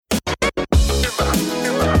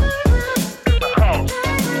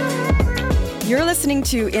listening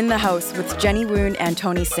to In the House with Jenny Woon and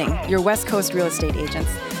Tony Singh, your West Coast real estate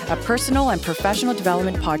agents, a personal and professional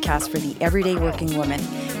development podcast for the everyday working woman.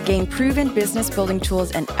 Gain proven business building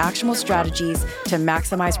tools and actionable strategies to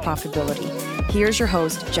maximize profitability. Here's your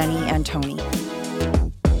host, Jenny and Tony.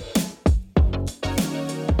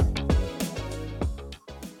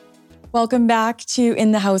 Welcome back to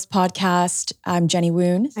In the House podcast. I'm Jenny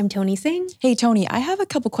Woon. I'm Tony Singh. Hey, Tony, I have a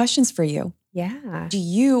couple questions for you. Yeah. Do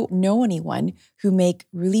you know anyone who make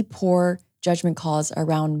really poor judgment calls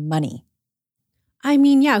around money? I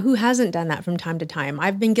mean, yeah, who hasn't done that from time to time?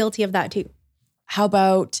 I've been guilty of that too. How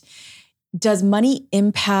about, does money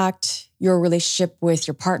impact your relationship with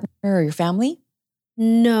your partner or your family?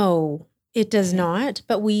 No, it does not.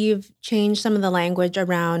 But we've changed some of the language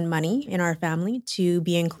around money in our family to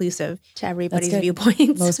be inclusive to everybody's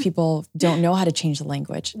viewpoints. Most people don't know how to change the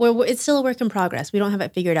language. Well, it's still a work in progress. We don't have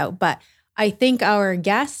it figured out. But I think our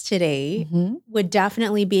guest today would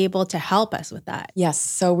definitely be able to help us with that. Yes.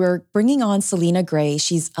 So we're bringing on Selena Gray.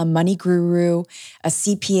 She's a money guru, a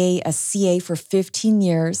CPA, a CA for 15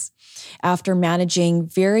 years. After managing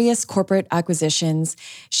various corporate acquisitions,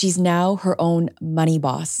 she's now her own money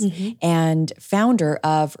boss and founder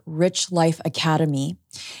of Rich Life Academy.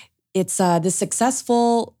 It's the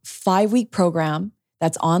successful 5-week program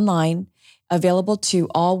that's online, available to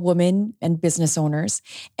all women and business owners.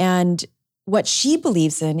 And what she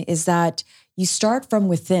believes in is that you start from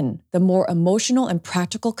within. The more emotional and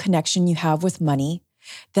practical connection you have with money,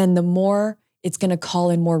 then the more it's going to call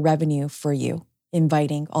in more revenue for you,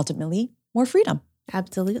 inviting ultimately more freedom.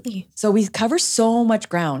 Absolutely. So we cover so much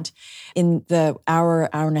ground in the hour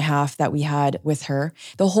and a half that we had with her.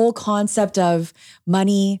 The whole concept of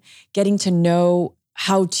money, getting to know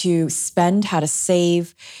how to spend, how to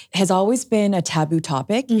save has always been a taboo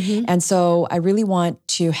topic. And so I really want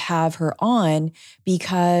to have her on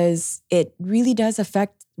because it really does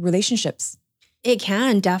affect relationships. It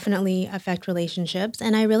can definitely affect relationships.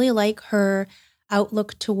 And I really like her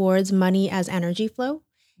outlook towards money as energy flow.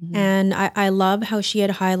 And I love how she had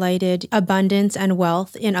highlighted abundance and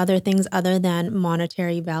wealth in other things other than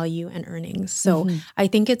monetary value and earnings. So I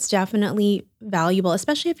think it's definitely valuable,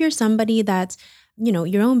 especially if you're somebody that's, you know,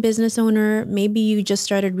 your own business owner, maybe you just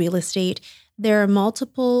started real estate. There are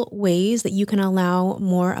multiple ways that you can allow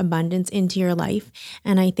more abundance into your life.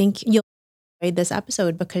 And I think you'll enjoy this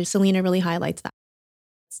episode because Selena really highlights that.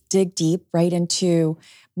 Let's dig deep right into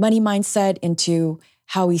money mindset, into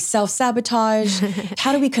how we self-sabotage,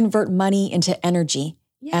 how do we convert money into energy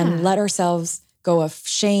and let ourselves go of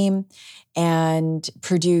shame and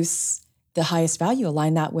produce the highest value,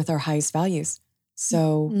 align that with our highest values.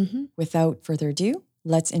 So without further ado,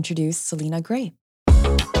 let's introduce Selena Gray.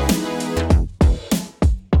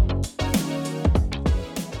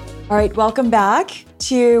 All right, welcome back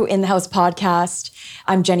to In the House podcast.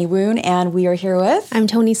 I'm Jenny Woon and we are here with... I'm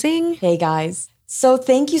Tony Singh. Hey guys. So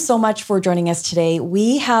thank you so much for joining us today.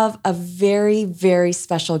 We have a very, very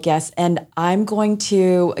special guest, and I'm going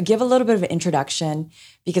to give a little bit of an introduction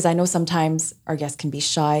because I know sometimes our guests can be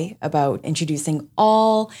shy about introducing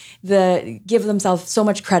give themselves so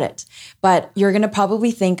much credit, but you're going to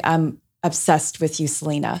probably think I'm obsessed with you,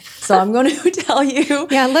 Selena. So I'm going to tell you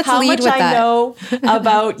how much I know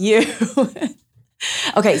about you.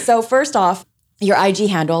 Okay, so first off, your IG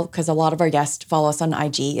handle, because a lot of our guests follow us on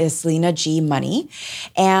IG, is Selena G Money.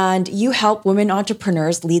 And you help women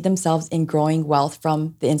entrepreneurs lead themselves in growing wealth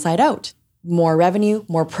from the inside out. More revenue,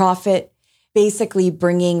 more profit, basically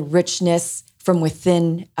bringing richness from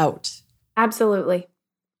within out. Absolutely.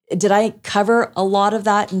 Did I cover a lot of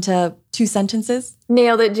that into 2 sentences?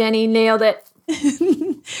 Nailed it, Jenny. Nailed it.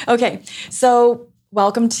 Okay, so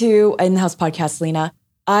welcome to In the House podcast, Selena.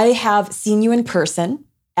 I have seen you in person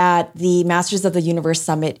at the Masters of the Universe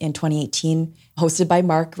Summit in 2018, hosted by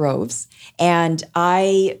Mark Groves. And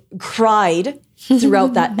I cried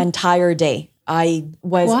throughout that entire day. I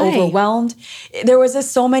was overwhelmed. There was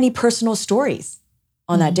just so many personal stories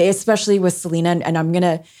on that day, especially with Selena. And I'm going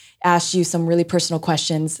to ask you some really personal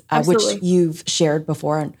questions, which you've shared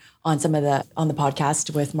before on the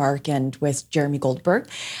podcast with Mark and with Jeremy Goldberg.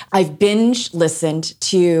 I've binge listened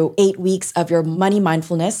to 8 weeks of your money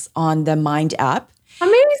mindfulness on the Mind app.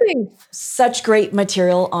 Amazing. Such great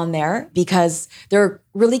material on there because they're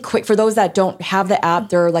really quick. For those that don't have the app,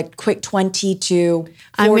 they're like quick 20 to 40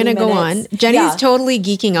 I'm going to minutes. go on. Jenny's totally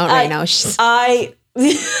geeking out right now.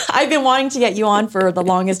 I've been wanting to get you on for the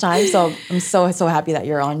longest time. So I'm so happy that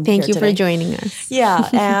you're on. Thank you today. for joining us. Yeah.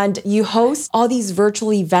 And you host all these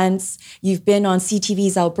virtual events. You've been on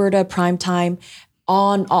CTV's Alberta Primetime,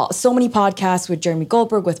 on so many podcasts with Jeremy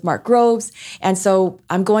Goldberg, with Mark Groves. And so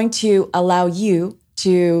I'm going to allow you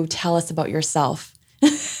to tell us about yourself.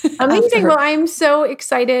 Amazing. Well, I'm so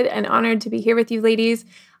excited and honored to be here with you ladies.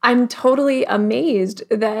 I'm totally amazed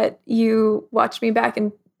that you watched me back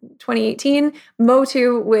in 2018.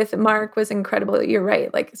 Motu with Mark was incredible. You're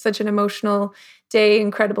right. Like such an emotional day,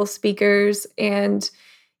 incredible speakers. And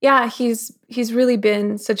yeah, he's really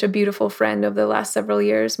been such a beautiful friend over the last several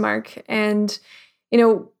years, Mark. And,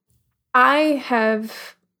 I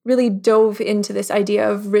have really dove into this idea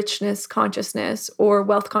of richness consciousness or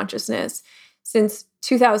wealth consciousness since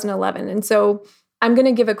 2011. And so I'm going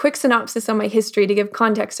to give a quick synopsis on my history to give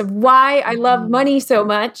context of why I love money so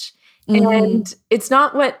much. And it's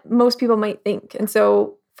not what most people might think. And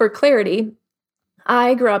so for clarity,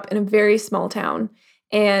 I grew up in a very small town.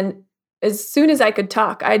 And as soon as I could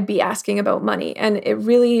talk, I'd be asking about money. And it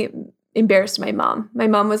really embarrassed my mom. My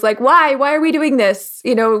mom was like, why? Why are we doing this?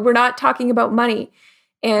 We're not talking about money.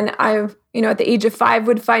 And I, at the age of 5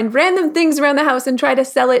 would find random things around the house and try to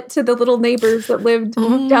sell it to the little neighbors that lived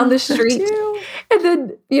down the street. And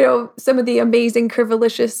then, some of the amazing,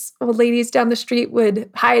 curvilicious old ladies down the street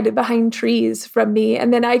would hide behind trees from me.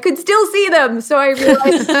 And then I could still see them. So I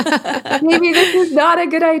realized maybe this is not a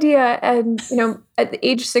good idea. And, at the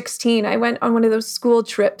age 16, I went on one of those school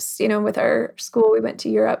trips, with our school. We went to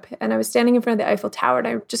Europe and I was standing in front of the Eiffel Tower. And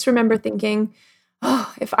I just remember thinking,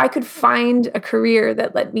 oh, if I could find a career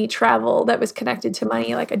that let me travel that was connected to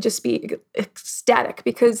money, like I'd just be ecstatic.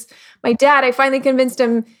 Because my dad, I finally convinced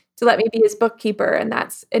him to let me be his bookkeeper. And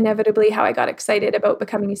that's inevitably how I got excited about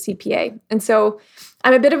becoming a CPA. And so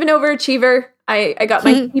I'm a bit of an overachiever. I got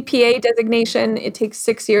my CPA designation. It takes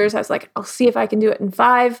 6 years. I was like, I'll see if I can do it in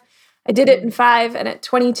 5. I did it in 5. And at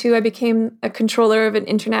 22, I became a controller of an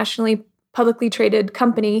internationally publicly traded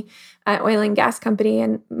company, oil and gas company.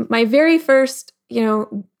 And my very first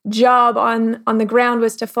job on the ground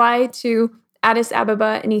was to fly to Addis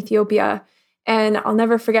Ababa in Ethiopia. And I'll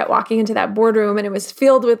never forget walking into that boardroom and it was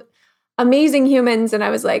filled with amazing humans. And I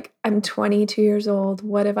was like, I'm 22 years old.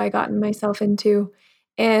 What have I gotten myself into?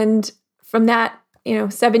 And from that,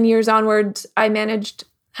 7 years onwards, I managed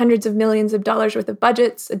hundreds of millions of dollars worth of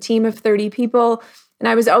budgets, a team of 30 people. And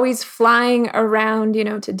I was always flying around,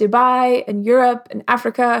 to Dubai and Europe and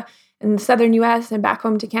Africa and the southern US and back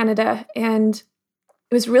home to Canada. And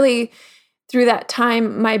it was really through that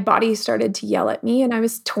time, my body started to yell at me and I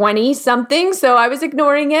was 20 something. So I was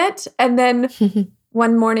ignoring it. And then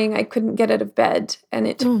one morning I couldn't get out of bed and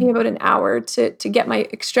it took me about an hour to get my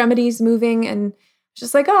extremities moving. And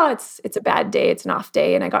just like, oh, it's a bad day. It's an off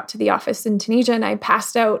day. And I got to the office in Tunisia and I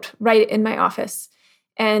passed out right in my office.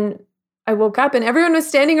 And I woke up and everyone was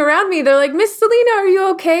standing around me. They're like, Miss Selena, are you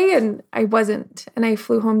okay? And I wasn't. And I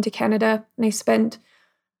flew home to Canada and I spent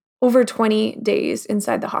over 20 days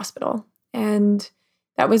inside the hospital. And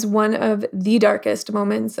that was one of the darkest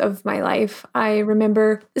moments of my life. I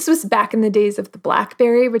remember this was back in the days of the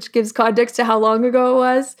BlackBerry, which gives context to how long ago it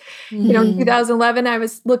was. In 2011, I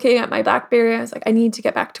was looking at my BlackBerry. I was like, I need to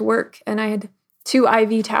get back to work. And I had 2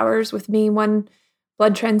 IV towers with me, one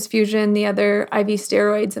blood transfusion, the other IV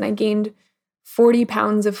steroids. And I gained 40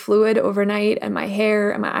 pounds of fluid overnight and my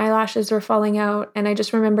hair and my eyelashes were falling out. And I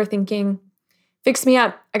just remember thinking, fix me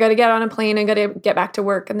up. I got to get on a plane. I got to get back to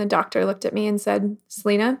work. And the doctor looked at me and said,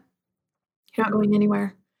 Selena, you're not going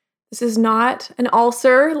anywhere. This is not an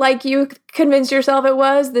ulcer like you convinced yourself it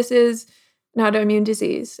was. This is an autoimmune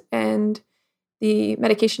disease. And the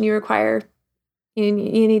medication you require, you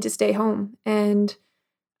need to stay home. And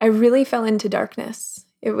I really fell into darkness.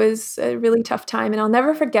 It was a really tough time. And I'll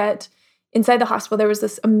never forget, inside the hospital, there was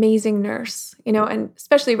this amazing nurse, and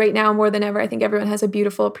especially right now more than ever, I think everyone has a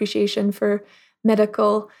beautiful appreciation for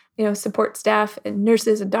medical, support staff and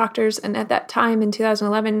nurses and doctors. And at that time in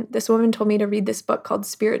 2011, this woman told me to read this book called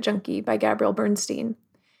Spirit Junkie by Gabrielle Bernstein.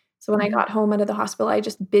 So when I got home out of the hospital, I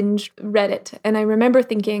just binge read it. And I remember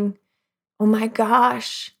thinking, oh my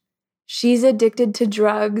gosh, she's addicted to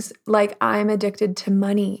drugs like I'm addicted to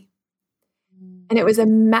money. And it was a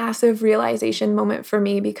massive realization moment for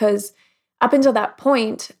me because up until that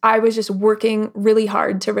point, I was just working really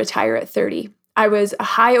hard to retire at 30. I was a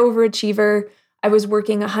high overachiever. I was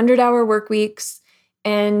working 100-hour work weeks,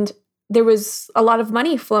 and there was a lot of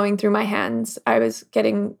money flowing through my hands. I was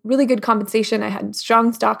getting really good compensation. I had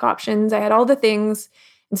strong stock options. I had all the things.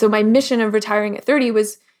 And so my mission of retiring at 30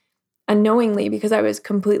 was unknowingly because I was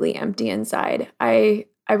completely empty inside. I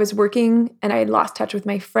was working and I had lost touch with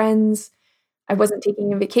my friends. I wasn't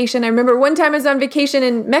taking a vacation. I remember one time I was on vacation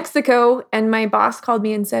in Mexico and my boss called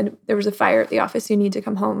me and said, there was a fire at the office. You need to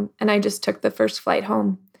come home. And I just took the first flight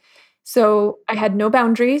home. So I had no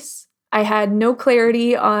boundaries. I had no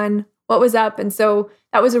clarity on what was up. And so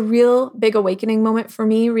that was a real big awakening moment for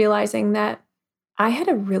me, realizing that I had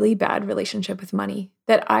a really bad relationship with money,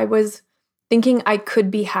 that I was thinking I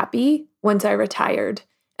could be happy once I retired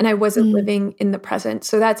and I wasn't living in the present.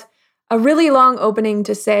 So that's a really long opening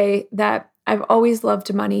to say that I've always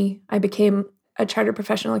loved money. I became a chartered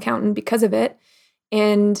professional accountant because of it.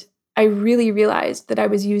 And I really realized that I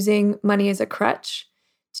was using money as a crutch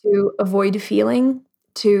to avoid feeling,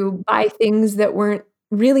 to buy things that weren't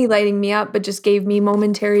really lighting me up, but just gave me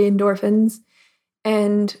momentary endorphins.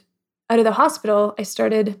 And out of the hospital, I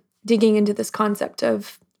started digging into this concept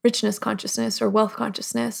of richness consciousness or wealth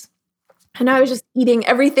consciousness. And I was just eating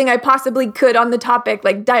everything I possibly could on the topic,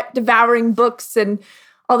 like devouring books and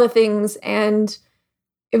all the things. And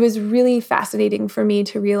it was really fascinating for me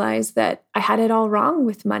to realize that I had it all wrong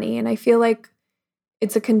with money. And I feel like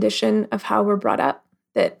it's a condition of how we're brought up,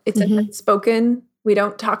 that it's unspoken. We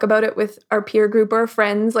don't talk about it with our peer group or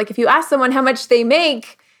friends. Like if you ask someone how much they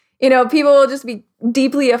make, people will just be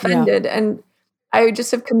deeply offended. Yeah. And I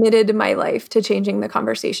just have committed my life to changing the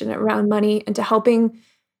conversation around money and to helping,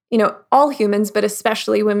 all humans, but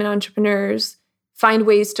especially women entrepreneurs, find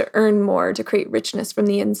ways to earn more, to create richness from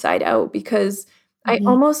the inside out, because I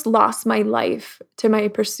almost lost my life to my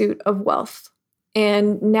pursuit of wealth.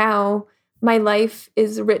 And now my life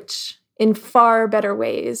is rich in far better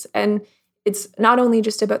ways. And it's not only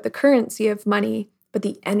just about the currency of money, but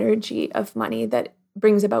the energy of money that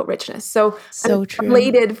brings about richness. So I'm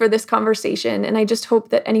elated for this conversation. And I just hope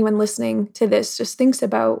that anyone listening to this just thinks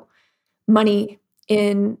about money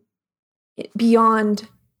in beyond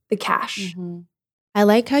the cash. I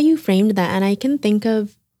like how you framed that. And I can think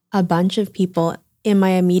of a bunch of people in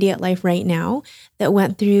my immediate life right now that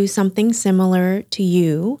went through something similar to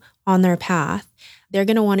you on their path. They're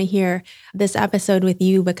going to want to hear this episode with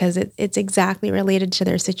you because it's exactly related to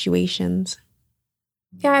their situations.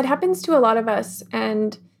 Yeah, it happens to a lot of us.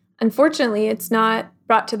 And unfortunately, it's not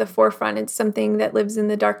brought to the forefront. It's something that lives in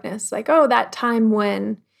the darkness, like, oh, that time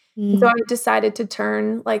when. So I decided to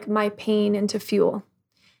turn like my pain into fuel.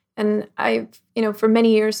 And I've, for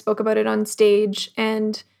many years spoke about it on stage,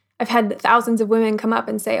 and I've had thousands of women come up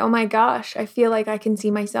and say, oh my gosh, I feel like I can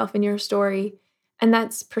see myself in your story. And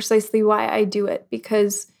that's precisely why I do it,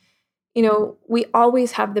 because, we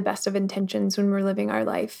always have the best of intentions when we're living our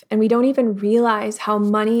life. And we don't even realize how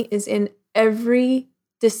money is in every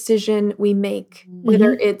decision we make,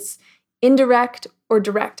 whether it's indirect or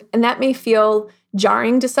direct. And that may feel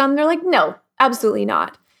jarring to some. They're like, no, absolutely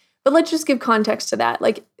not. But let's just give context to that.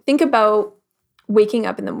 Like, think about waking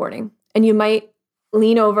up in the morning, and you might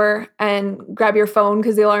lean over and grab your phone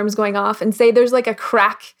because the alarm's going off, and say there's like a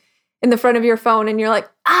crack in the front of your phone, and you're like,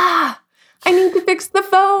 I need to fix the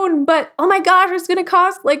phone, but oh my gosh, it's going to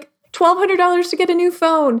cost like $1,200 to get a new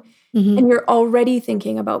phone. And you're already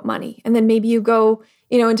thinking about money. And then maybe you go,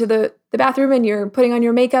 into the bathroom and you're putting on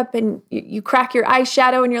your makeup and you crack your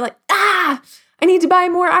eyeshadow and you're like, I need to buy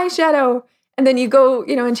more eyeshadow. And then you go,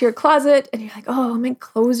 into your closet and you're like, oh, my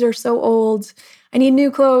clothes are so old. I need new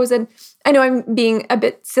clothes. And I know I'm being a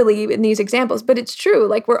bit silly in these examples, but it's true.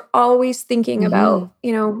 Like, we're always thinking about,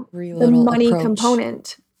 the money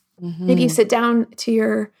component. Maybe you sit down to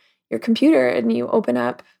your computer and you open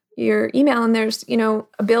up your email and there's,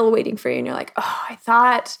 a bill waiting for you. And you're like, oh, I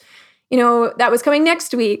thought, that was coming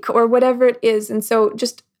next week or whatever it is. And so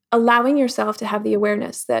just allowing yourself to have the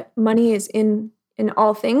awareness that money is in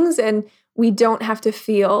all things, and we don't have to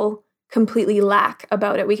feel completely lack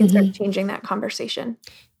about it. We can start changing that conversation.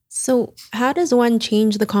 So how does one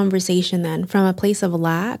change the conversation then from a place of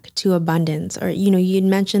lack to abundance? Or, you'd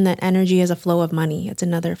mentioned that energy is a flow of money. It's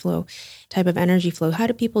another flow, type of energy flow. How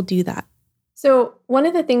do people do that? So one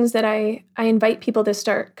of the things that I invite people to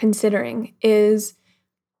start considering is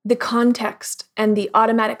the context and the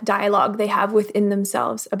automatic dialogue they have within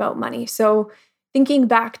themselves about money. So thinking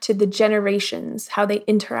back to the generations, how they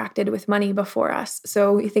interacted with money before us.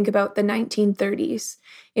 So you think about the 1930s,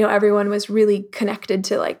 everyone was really connected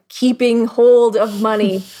to like keeping hold of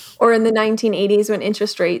money, or in the 1980s when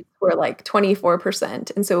interest rates were like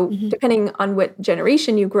 24%. And so depending on what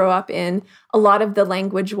generation you grow up in, a lot of the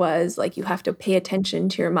language was like, you have to pay attention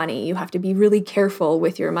to your money. You have to be really careful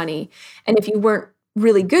with your money. And if you weren't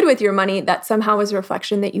really good with your money, that somehow was a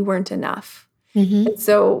reflection that you weren't enough. And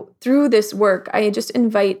so through this work, I just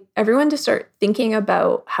invite everyone to start thinking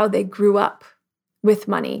about how they grew up with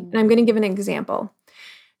money. And I'm going to give an example.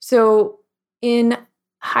 So in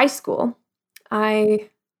high school, and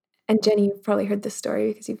Jenny, you've probably heard this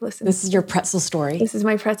story because you've listened. This is your pretzel story. This is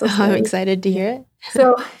my pretzel story. I'm excited to hear it.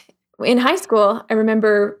 So in high school, I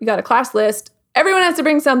remember we got a class list. Everyone has to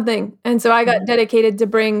bring something. And so I got dedicated to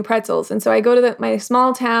bring pretzels. And so I go to my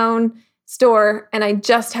small town store and I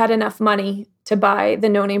just had enough money to buy the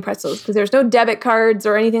no-name pretzels because there's no debit cards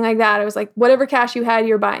or anything like that. I was like, whatever cash you had,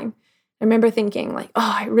 you're buying. I remember thinking like,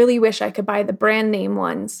 oh, I really wish I could buy the brand name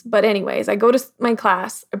ones. But anyways, I go to my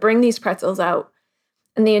class, I bring these pretzels out,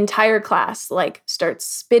 and the entire class like starts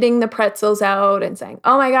spitting the pretzels out and saying,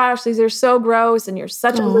 oh my gosh, these are so gross and you're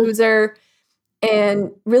such a loser,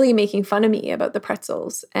 and really making fun of me about the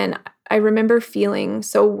pretzels. And I remember feeling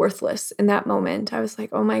so worthless in that moment. I was like,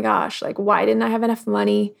 oh my gosh, like why didn't I have enough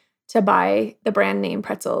money to buy the brand name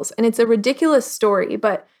pretzels? And it's a ridiculous story,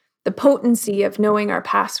 but the potency of knowing our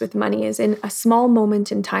past with money is in a small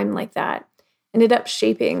moment in time like that ended up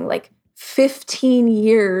shaping like 15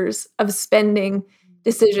 years of spending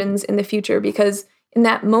decisions in the future, because in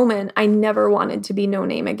that moment, I never wanted to be no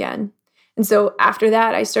name again. And so after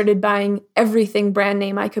that, I started buying everything brand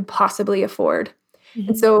name I could possibly afford.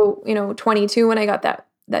 And so, 22, when I got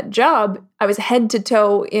that job, I was head to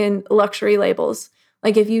toe in luxury labels.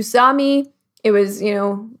 Like if you saw me, it was,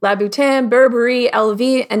 Louboutin, Burberry,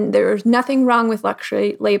 LV, and there was nothing wrong with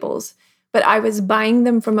luxury labels, but I was buying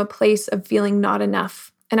them from a place of feeling not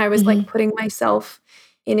enough. And I was like putting myself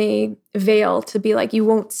in a veil to be like, you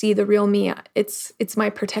won't see the real me. It's my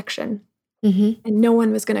protection. And no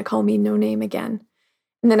one was going to call me no name again.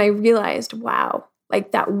 And then I realized, wow,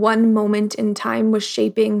 like that one moment in time was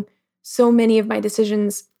shaping so many of my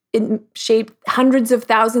decisions. It shaped hundreds of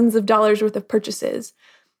thousands of dollars worth of purchases.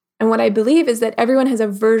 And what I believe is that everyone has a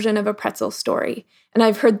version of a pretzel story. And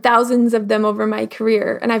I've heard thousands of them over my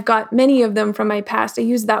career. And I've got many of them from my past. I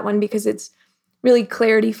use that one because it's really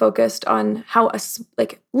clarity focused on how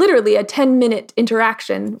literally a 10-minute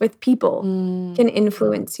interaction with people can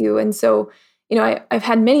influence you. And so, I've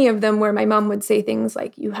had many of them where my mom would say things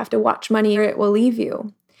like, you have to watch money or it will leave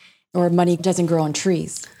you. Or money doesn't grow on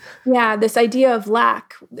trees. Yeah, this idea of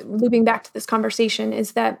lack, looping back to this conversation,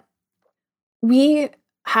 is that we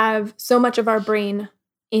have so much of our brain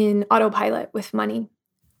in autopilot with money.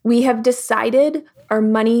 We have decided our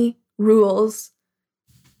money rules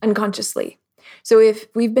unconsciously. So if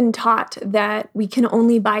we've been taught that we can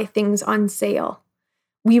only buy things on sale,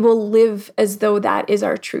 we will live as though that is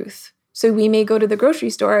our truth. So we may go to the grocery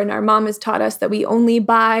store and our mom has taught us that we only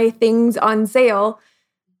buy things on sale.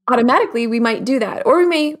 Automatically, we might do that. Or we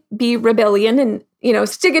may be rebellion and,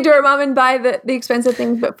 stick it to our mom and buy the expensive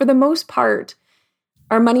things. But for the most part,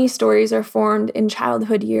 our money stories are formed in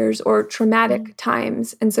childhood years or traumatic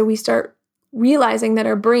times. And so we start realizing that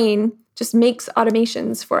our brain just makes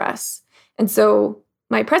automations for us. And so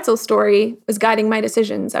my pretzel story was guiding my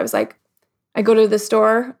decisions. I was like, I go to the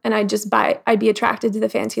store and I'd be attracted to the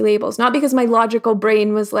fancy labels. Not because my logical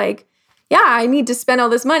brain was like, yeah, I need to spend all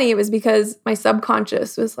this money. It was because my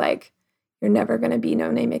subconscious was like, you're never going to be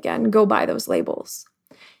no name again. Go buy those labels.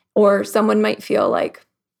 Or someone might feel like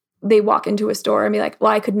they walk into a store and be like,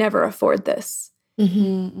 well, I could never afford this.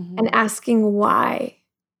 And asking why,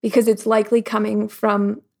 because it's likely coming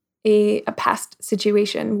from a past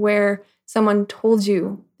situation where someone told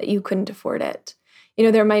you that you couldn't afford it.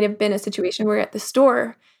 There might have been a situation where you're at the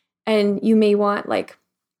store and you may want like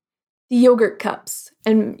the yogurt cups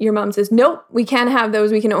and your mom says, nope, we can't have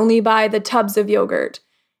those. We can only buy the tubs of yogurt.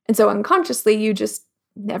 And so unconsciously, you just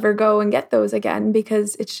never go and get those again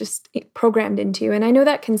because it's just programmed into you. And I know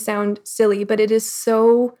that can sound silly, but it is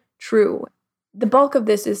so true. The bulk of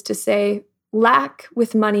this is to say lack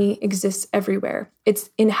with money exists everywhere. It's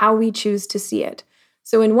in how we choose to see it.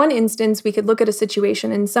 So in one instance, we could look at a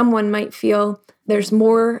situation and someone might feel there's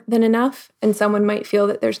more than enough, and someone might feel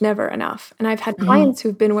that there's never enough. And I've had clients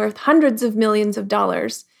who've been worth hundreds of millions of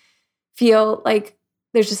dollars feel like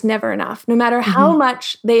there's just never enough. No matter how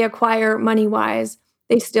much they acquire money-wise,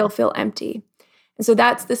 they still feel empty. And so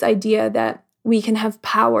that's this idea that we can have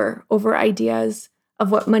power over ideas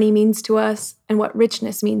of what money means to us and what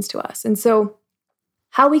richness means to us. And so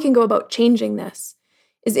how we can go about changing this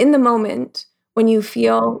is in the moment when you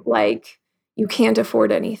feel like you can't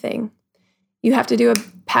afford anything, you have to do a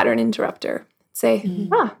pattern interrupter. Say,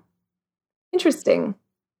 interesting.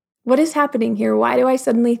 What is happening here? Why do I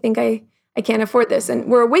suddenly think I can't afford this? And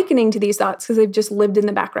we're awakening to these thoughts because they've just lived in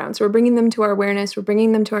the background. So we're bringing them to our awareness. We're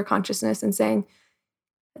bringing them to our consciousness and saying,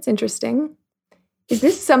 that's interesting. Is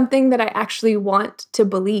this something that I actually want to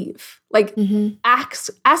believe? Like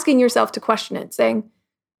asking yourself to question it, saying,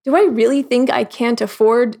 do I really think I can't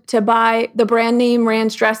afford to buy the brand name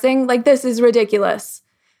ranch dressing? Like, this is ridiculous.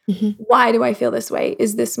 Why do I feel this way?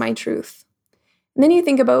 Is this my truth? And then you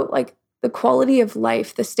think about like the quality of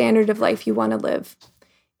life, the standard of life you want to live.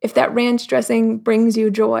 If that ranch dressing brings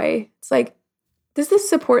you joy, it's like, does this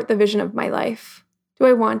support the vision of my life? Do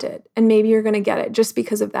I want it? And maybe you're going to get it just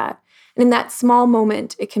because of that. And in that small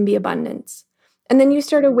moment, it can be abundance. And then you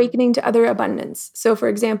start awakening to other abundance. So for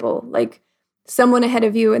example, like someone ahead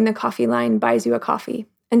of you in the coffee line buys you a coffee.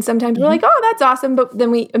 And sometimes we're like, oh, that's awesome. But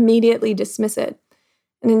then we immediately dismiss it.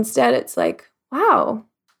 And instead it's like, wow,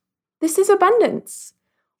 this is abundance.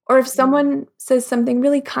 Or if someone says something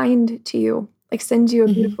really kind to you, like sends you a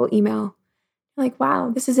beautiful email, you're like, wow,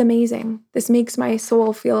 this is amazing. This makes my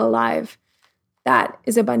soul feel alive. That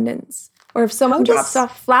is abundance. Or if someone drops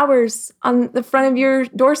off flowers on the front of your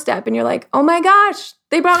doorstep and you're like, oh my gosh,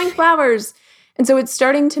 they brought me flowers. And so it's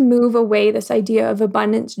starting to move away this idea of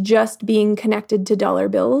abundance just being connected to dollar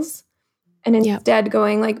bills. And instead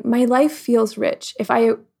going like, my life feels rich. If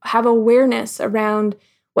I have awareness around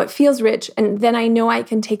what feels rich, and then I know I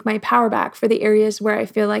can take my power back for the areas where I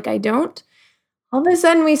feel like I don't, all of a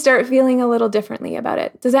sudden we start feeling a little differently about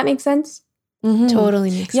it. Does that make sense? Totally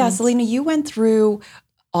makes sense. Yeah, Selena, you went through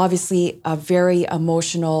obviously a very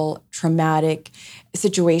emotional, traumatic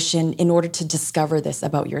situation in order to discover this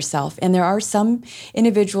about yourself. And there are some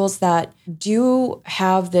individuals that do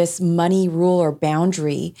have this money rule or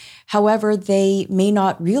boundary. However, they may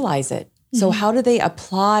not realize it. So how do they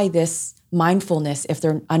apply this mindfulness if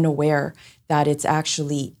they're unaware that it's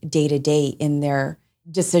actually day-to-day in their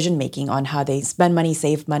decision-making on how they spend money,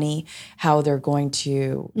 save money, how they're going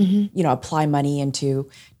to, apply money into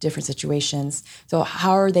different situations. So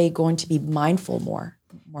how are they going to be mindful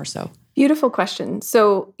more so? Beautiful question.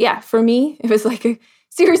 So yeah, for me, it was like a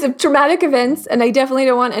series of traumatic events, and I definitely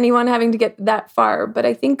don't want anyone having to get that far. But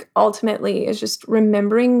I think ultimately is just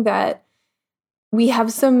remembering that we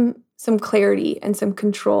have some clarity and some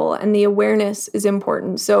control, and the awareness is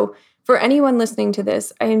important. So for anyone listening to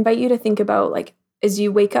this, I invite you to think about like, as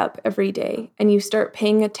you wake up every day and you start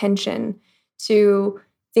paying attention to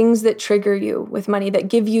things that trigger you with money, that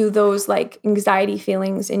give you those like anxiety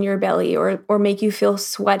feelings in your belly, or make you feel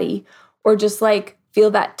sweaty, or just like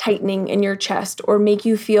feel that tightening in your chest, or make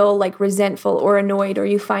you feel like resentful or annoyed, or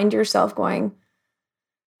you find yourself going,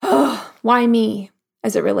 oh, why me?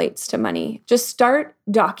 As it relates to money, just start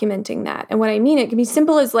documenting that. And what I mean, it can be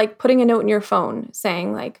simple as like putting a note in your phone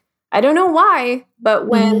saying like, I don't know why, but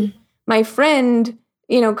when my friend,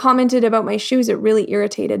 commented about my shoes, it really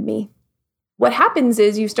irritated me. What happens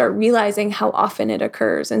is you start realizing how often it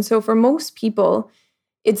occurs. And so for most people,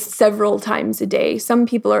 it's several times a day. Some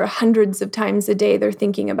people are hundreds of times a day they're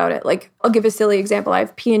thinking about it. Like, I'll give a silly example. I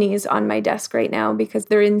have peonies on my desk right now because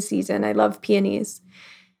they're in season. I love peonies.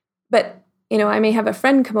 But I may have a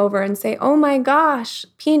friend come over and say, oh my gosh,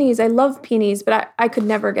 peonies, I love peonies, but I could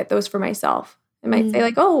never get those for myself. I might say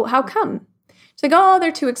like, oh, how come? It's like, oh,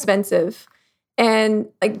 they're too expensive. And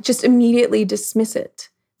like just immediately dismiss it.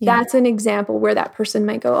 Yeah. That's an example where that person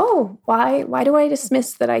might go, oh, why do I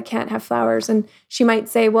dismiss that I can't have flowers? And she might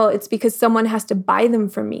say, well, it's because someone has to buy them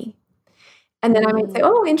for me. And then I might say,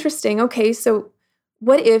 oh, interesting. Okay, so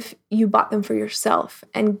what if you bought them for yourself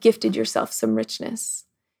and gifted yourself some richness?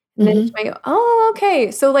 And then you might go, oh,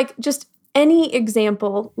 okay. So like just any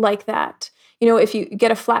example like that. If you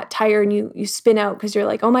get a flat tire and you spin out because you're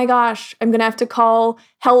like, oh my gosh, I'm going to have to call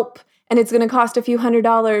help and it's going to cost a few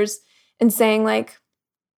 $100s, and saying like,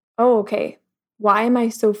 oh, okay, why am I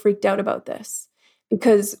so freaked out about this?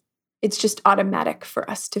 Because it's just automatic for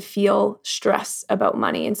us to feel stress about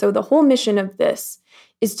money. And so the whole mission of this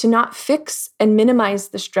is to not fix and minimize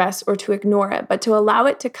the stress or to ignore it, but to allow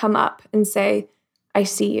it to come up and say, I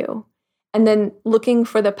see you. And then looking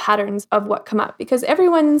for the patterns of what come up, because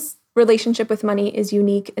everyone's relationship with money is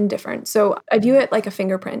unique and different. So I view it like a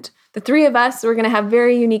fingerprint. The three of us, we're going to have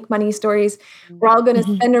very unique money stories. We're all going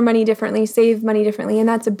to spend our money differently, save money differently. And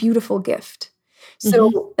that's a beautiful gift.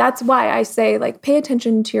 So that's why I say like, pay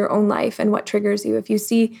attention to your own life and what triggers you. If you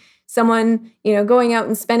see someone, going out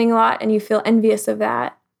and spending a lot and you feel envious of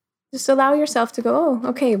that, just allow yourself to go, oh,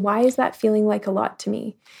 okay, why is that feeling like a lot to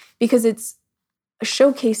me? Because it's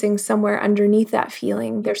showcasing somewhere underneath that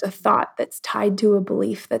feeling, there's a thought that's tied to a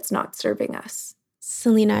belief that's not serving us.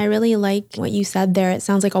 Selena, I really like what you said there. It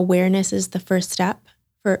sounds like awareness is the first step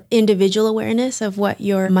for individual awareness of what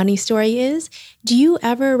your money story is. Do you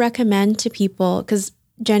ever recommend to people, because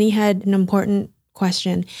Jenny had an important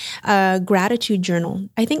question, a gratitude journal?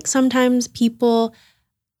 I think sometimes people,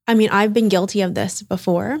 I've been guilty of this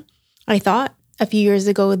before. I thought a few years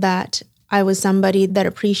ago that I was somebody that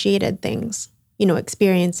appreciated things,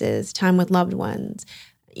 experiences, time with loved ones,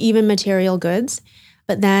 even material goods.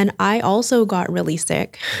 But then I also got really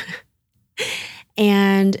sick.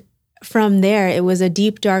 And from there, it was a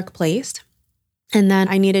deep, dark place. And then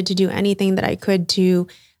I needed to do anything that I could to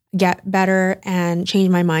get better and change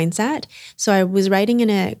my mindset. So I was writing in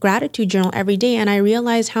a gratitude journal every day, and I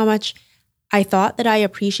realized how much I thought that I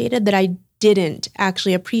appreciated that I didn't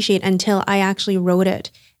actually appreciate until I actually wrote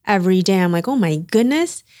it every day. I'm like, oh my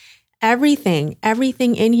goodness, everything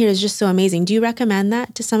in here is just so amazing. Do you recommend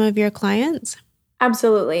that to some of your clients?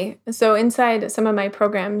 Absolutely. So inside some of my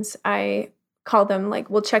programs, I call them like,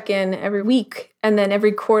 we'll check in every week and then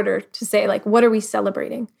every quarter to say like, what are we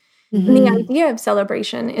celebrating? And the idea of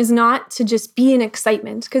celebration is not to just be in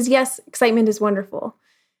excitement, because yes, excitement is wonderful,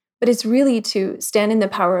 but it's really to stand in the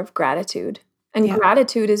power of gratitude. And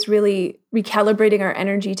gratitude is really recalibrating our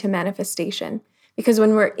energy to manifestation. Because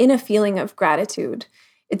when we're in a feeling of gratitude,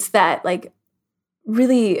 it's that like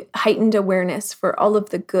really heightened awareness for all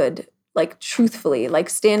of the good, like truthfully, like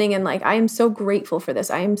standing in like, I am so grateful for this.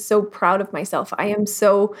 I am so proud of myself. I am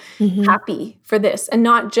so happy for this, and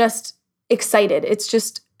not just excited. It's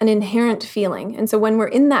just an inherent feeling. And so when we're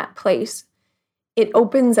in that place, it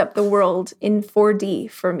opens up the world in 4D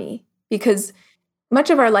for me, because much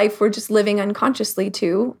of our life we're just living unconsciously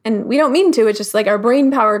too. And we don't mean to, it's just like our brain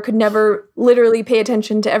power could never literally pay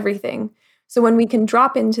attention to everything. So when we can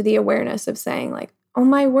drop into the awareness of saying like, oh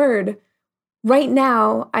my word, right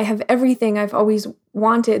now I have everything I've always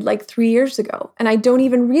wanted like 3 years ago. And I don't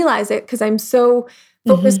even realize it because I'm so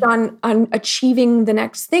focused on achieving the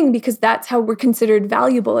next thing, because that's how we're considered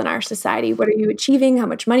valuable in our society. What are you achieving? How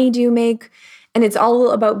much money do you make? And it's all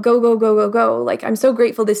about go, go, go, go, go. Like, I'm so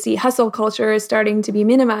grateful to see hustle culture is starting to be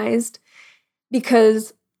minimized,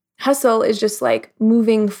 because hustle is just like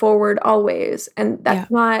moving forward always. And that's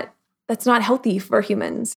not healthy for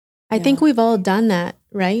humans. I think we've all done that,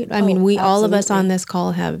 right? I mean, all of us on this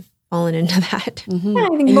call have fallen into that. Yeah, I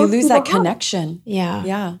think And you lose that have. connection.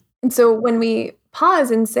 Yeah. And so when we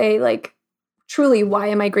pause and say like, truly, why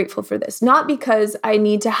am I grateful for this? Not because I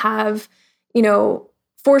need to have,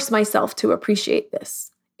 force myself to appreciate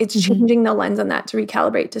this. It's changing the lens on that to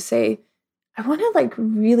recalibrate, to say, I want to like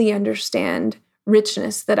really understand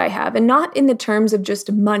richness that I have, and not in the terms of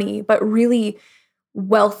just money, but really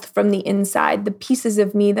wealth from the inside, the pieces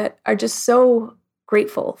of me that are just so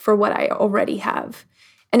grateful for what I already have.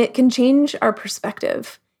 And it can change our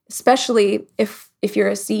perspective, especially if you're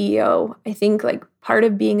a CEO. I think like part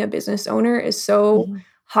of being a business owner is so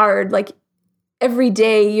hard. Like every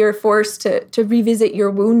day you're forced to revisit your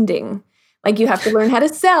wounding. Like you have to learn how to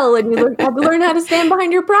sell, and you have to learn how to stand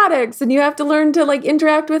behind your products, and you have to learn to like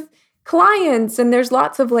interact with clients. And there's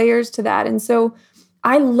lots of layers to that. And so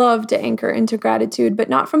I love to anchor into gratitude, but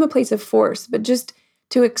not from a place of force, but just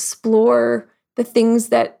to explore the things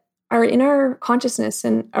that are in our consciousness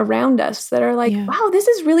and around us that are like, wow, this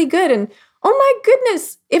is really good. And oh my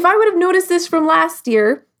goodness, if I would have noticed this from last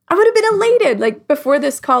year, I would have been elated. Like before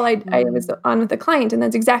this call, I was on with a client, and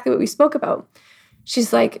that's exactly what we spoke about.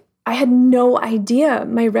 She's like, I had no idea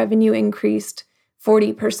my revenue increased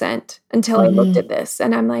 40% until I looked at this.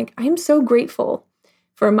 And I'm like, I am so grateful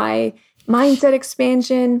for my mindset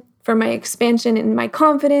expansion, for my expansion in my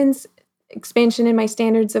confidence, expansion in my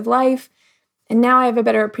standards of life. And now I have a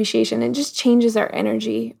better appreciation. It just changes our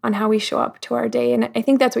energy on how we show up to our day. And I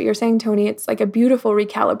think that's what you're saying, Toni. It's like a beautiful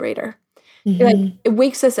recalibrator. Like it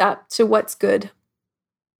wakes us up to what's good.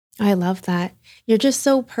 I love that. You're just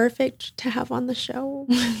so perfect to have on the show.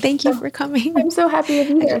 Thank you for coming. I'm so happy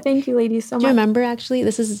to be here. Thank you, ladies, so much. Do you remember, actually,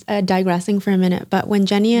 this is digressing for a minute, but when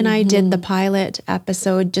Jenny and I did the pilot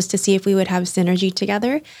episode just to see if we would have synergy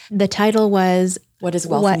together, the title was, What does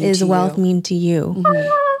wealth mean to you?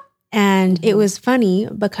 And it was funny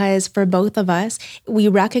because for both of us, we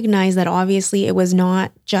recognized that obviously it was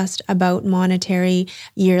not just about monetary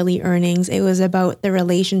yearly earnings. It was about the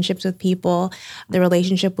relationships with people, the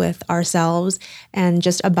relationship with ourselves, and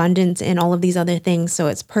just abundance in all of these other things. So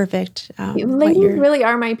it's perfect. Ladies really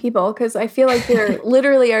are my people, because I feel like you're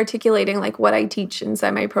literally articulating like what I teach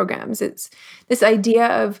inside my programs. It's this idea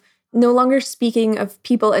of no longer speaking of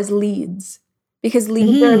people as leads, because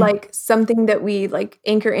leads are like something that we like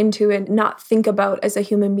anchor into and not think about as a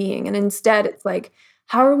human being. And instead it's like,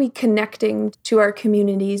 how are we connecting to our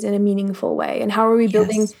communities in a meaningful way? And how are we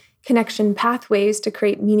building connection pathways to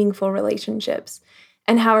create meaningful relationships?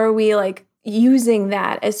 And how are we like using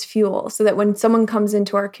that as fuel so that when someone comes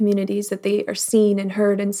into our communities that they are seen and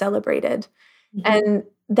heard and celebrated? And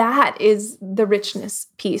that is the richness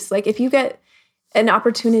piece. Like if you get an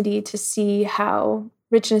opportunity to see how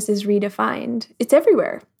richness is redefined, it's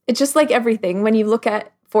everywhere. It's just like everything. When you look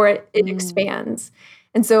for it, it expands.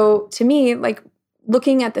 And so to me, like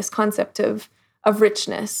looking at this concept of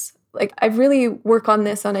richness, like I really work on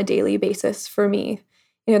this on a daily basis for me.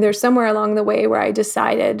 There's somewhere along the way where I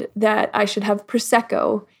decided that I should have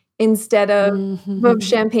Prosecco instead of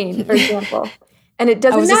champagne, for example. And it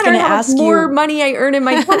doesn't matter how much more money I earn in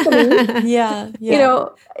my company. Yeah.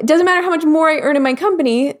 It doesn't matter how much more I earn in my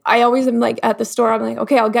company. I always am like at the store, I'm like,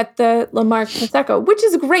 okay, I'll get the La Marque Prosecco, which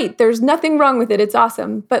is great. There's nothing wrong with it. It's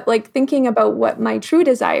awesome. But like thinking about what my true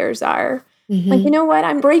desires are, like, you know what?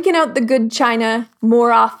 I'm breaking out the good china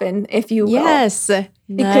more often, if you will. Yes.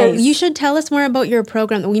 Because you should tell us more about your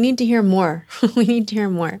program. We need to hear more. We need to hear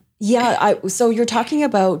more. Yeah. So you're talking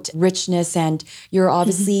about richness, and you're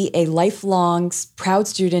obviously a lifelong proud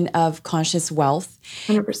student of conscious wealth.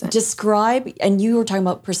 100%. Describe, and you were talking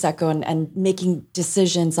about Prosecco and making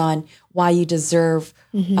decisions on why you deserve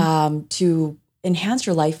to enhance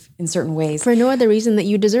your life in certain ways. For no other reason that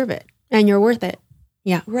you deserve it and you're worth it.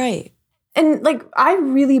 Yeah. Right. And like, I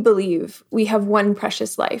really believe we have one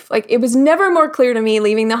precious life. Like, it was never more clear to me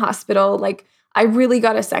leaving the hospital. Like, I really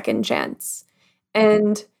got a second chance.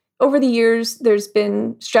 And over the years, there's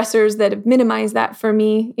been stressors that have minimized that for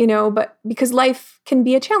me, but because life can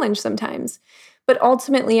be a challenge sometimes. But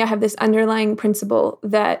ultimately, I have this underlying principle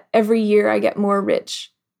that every year I get more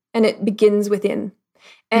rich, and it begins within.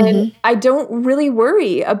 And I don't really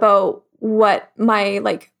worry about what my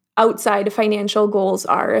outside financial goals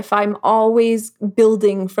are. If I'm always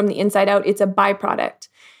building from the inside out, it's a byproduct.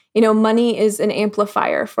 Money is an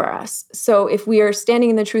amplifier for us. So if we are standing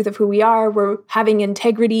in the truth of who we are, we're having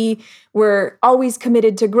integrity, we're always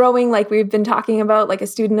committed to growing, like we've been talking about, like a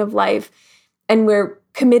student of life, and we're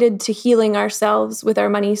committed to healing ourselves with our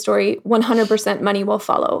money story, 100% money will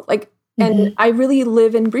follow. And I really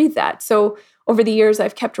live and breathe that. So over the years,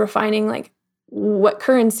 I've kept refining what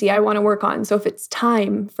currency I want to work on. So if it's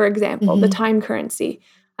time, for example, the time currency,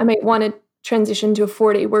 I might want to transition to a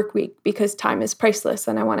 4-day work week because time is priceless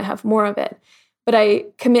and I want to have more of it. But I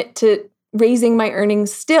commit to raising my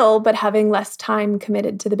earnings still, but having less time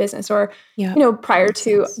committed to the business. Or, prior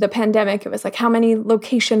to the pandemic, it was like, how many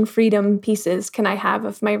location freedom pieces can I have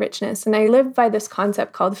of my richness? And I live by this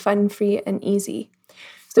concept called fun, free, and easy.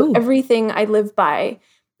 So everything I live by,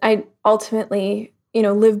 I ultimately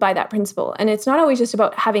live by that principle. And it's not always just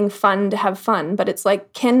about having fun to have fun, but it's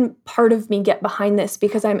like, can part of me get behind this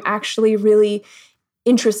because I'm actually really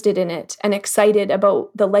interested in it and excited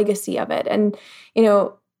about the legacy of it? And,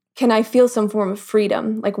 can I feel some form of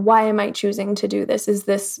freedom? Like, why am I choosing to do this? Is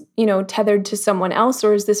this, tethered to someone else,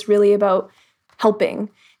 or is this really about helping?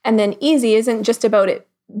 And then easy isn't just about it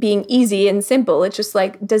being easy and simple. It's just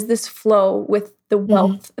like, does this flow with the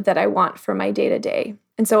wealth that I want for my day to day?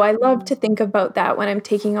 And so I love to think about that when I'm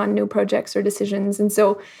taking on new projects or decisions. And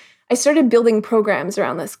so I started building programs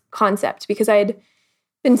around this concept because I had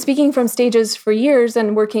been speaking from stages for years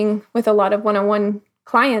and working with a lot of one-on-one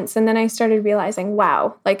clients. And then I started realizing,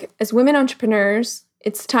 wow, as women entrepreneurs,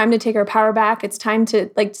 it's time to take our power back. It's time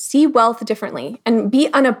to see wealth differently and be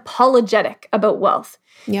unapologetic about wealth.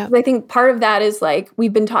 Yeah. I think part of that is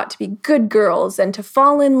we've been taught to be good girls and to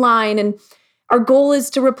fall in line, and our goal is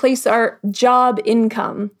to replace our job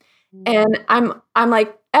income. And I'm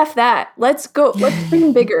like, F that. Let's go. Let's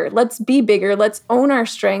dream bigger. Let's be bigger. Let's own our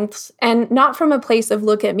strengths. And not from a place of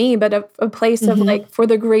look at me, but a place of for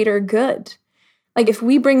the greater good. If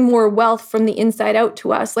we bring more wealth from the inside out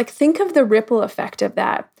to us, think of the ripple effect of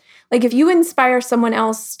that. If you inspire someone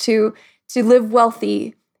else to live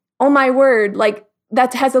wealthy, oh my word,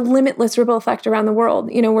 that has a limitless ripple effect around the world.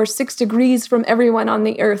 We're 6 degrees from everyone on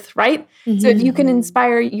the earth, right? So if you can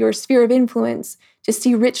inspire your sphere of influence to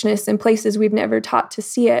see richness in places we've never taught to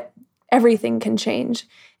see it, everything can change.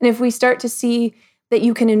 And if we start to see that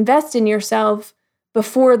you can invest in yourself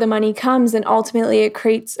before the money comes, and ultimately it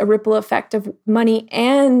creates a ripple effect of money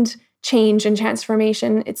and change and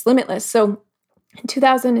transformation, it's limitless. So in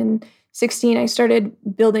 2016, I started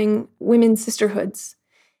building women's sisterhoods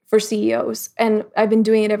for CEOs. And I've been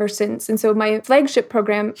doing it ever since. And so my flagship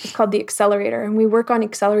program is called The Accelerator. And we work on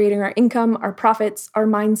accelerating our income, our profits, our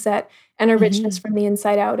mindset, and our richness from the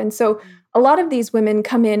inside out. And so a lot of these women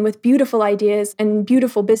come in with beautiful ideas and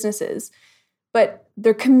beautiful businesses, but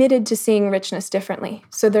they're committed to seeing richness differently.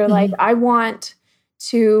 So they're like, I want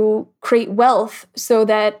to create wealth so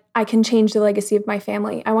that I can change the legacy of my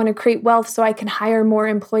family. I want to create wealth so I can hire more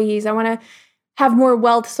employees. I want to have more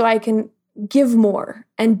wealth so I can give more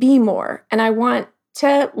and be more. And I want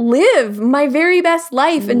to live my very best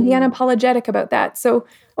life and be unapologetic about that. So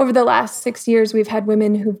over the last 6 years, we've had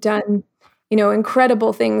women who've done,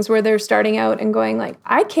 incredible things where they're starting out and going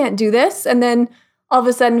I can't do this. And then all of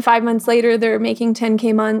a sudden, 5 months later, they're making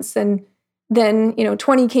 10K months, and then,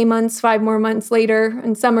 20K months, 5 more months later.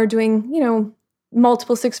 And some are doing,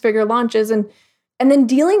 multiple 6-figure launches, and then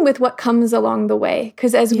dealing with what comes along the way.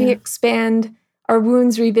 Because as we expand, our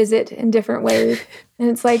wounds revisit in different ways. And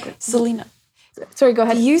it's Selena, Sorry, go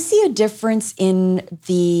ahead. Do you see a difference in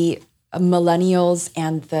the millennials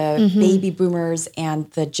and the baby boomers and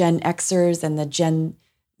the Gen Xers and the Gen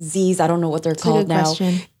Zs? I don't know what they're called now.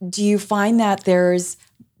 Question. Do you find that there's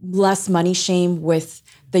less money shame with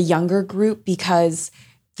the younger group because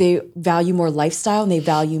they value more lifestyle and they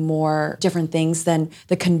value more different things than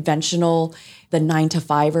the conventional, the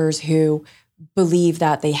 9-to-5ers who believe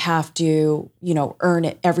that they have to, earn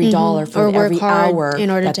it every dollar for every hour in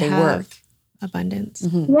order that to they have work? Abundance.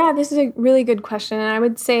 Yeah, this is a really good question. And I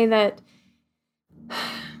would say that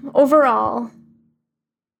overall,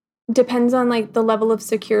 depends on like the level of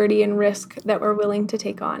security and risk that we're willing to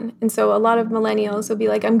take on. And so a lot of millennials will be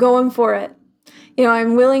like, I'm going for it.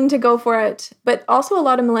 I'm willing to go for it. But also a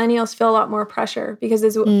lot of millennials feel a lot more pressure because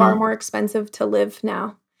it's far more expensive to live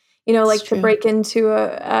now. Like to break into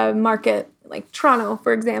a market like Toronto,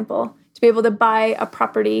 for example, to be able to buy a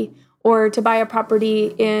property or to buy a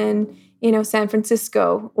property in, San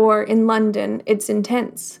Francisco or in London, it's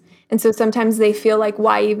intense. And so sometimes they feel like,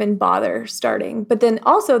 why even bother starting? But then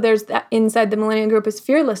also there's that inside the millennial group is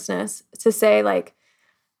fearlessness to say like,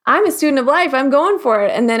 I'm a student of life, I'm going for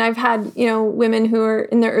it. And then I've had, women who are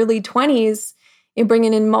in their early 20s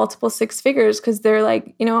bringing in multiple 6 figures because they're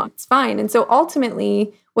like, it's fine. And so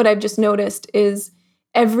ultimately what I've just noticed is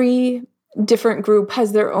every different group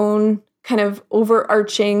has their own kind of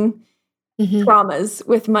overarching traumas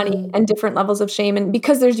with money and different levels of shame. And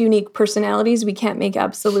because there's unique personalities, we can't make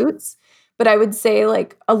absolutes. But I would say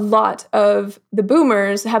like a lot of the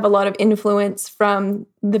boomers have a lot of influence from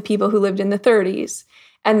the people who lived in the 30s.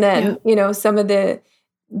 And then, some of the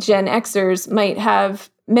Gen Xers might have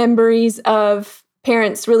memories of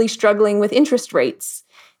parents really struggling with interest rates.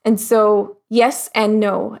 And so yes and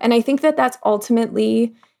no. And I think that that's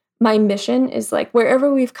ultimately my mission is like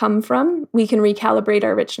wherever we've come from, we can recalibrate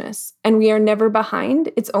our richness and we are never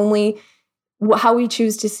behind. It's only how we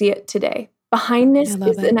choose to see it today. Behindness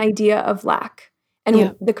is an idea of lack.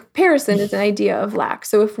 And the comparison is an idea of lack.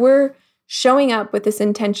 So if we're showing up with this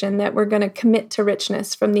intention that we're going to commit to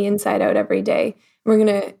richness from the inside out every day, we're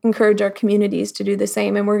going to encourage our communities to do the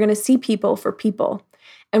same. And we're going to see people for people.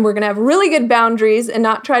 And we're going to have really good boundaries and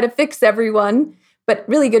not try to fix everyone, but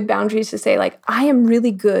really good boundaries to say like, I am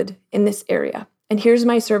really good in this area. And here's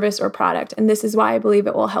my service or product. And this is why I believe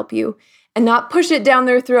it will help you. And not push it down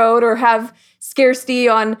their throat or have scarcity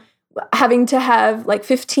on having to have like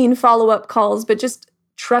 15 follow-up calls, but just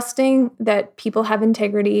trusting that people have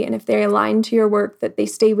integrity. And if they align to your work, that they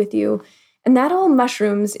stay with you. And that all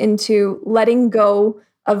mushrooms into letting go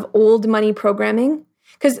of old money programming.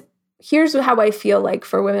 Because here's how I feel like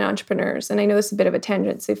for women entrepreneurs. And I know this is a bit of a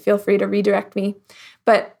tangent, so feel free to redirect me.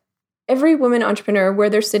 But every woman entrepreneur, where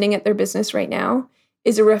they're sitting at their business right now,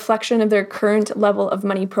 is a reflection of their current level of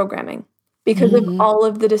money programming because of all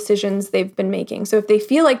of the decisions they've been making. So if they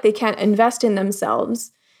feel like they can't invest in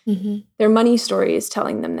themselves, their money story is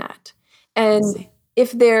telling them that. And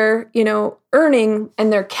if they're, earning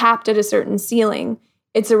and they're capped at a certain ceiling,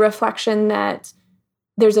 it's a reflection that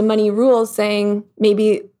there's a money rule saying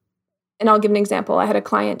maybe, and I'll give an example. I had a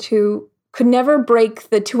client who could never break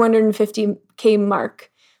the $250K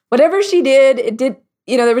mark. Whatever she did, it did,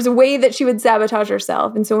 there was a way that she would sabotage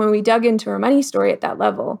herself. And so when we dug into her money story at that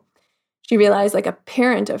level, she realized like a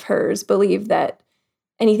parent of hers believed that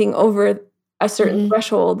anything over a certain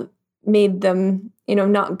threshold made them,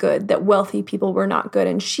 not good, that wealthy people were not good.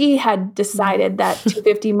 And she had decided that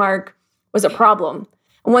 250 mark was a problem.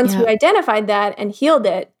 And once we identified that and healed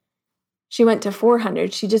it, she went to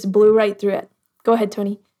 400. She just blew right through it. Go ahead,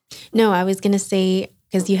 Tony. No, I was going to say,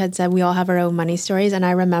 because you had said we all have our own money stories. And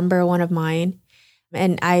I remember one of mine,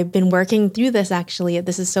 and I've been working through this actually.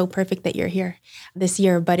 This is so perfect that you're here this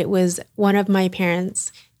year, but it was one of my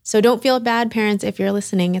parents. So don't feel bad, parents, if you're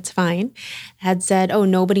listening, it's fine. Had said, oh,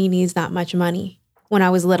 nobody needs that much money. When I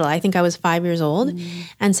was little, I think I was 5 years old.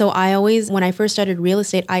 And so I always, when I first started real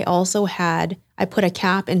estate, I put a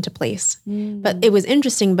cap into place. But it was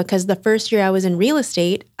interesting because the first year I was in real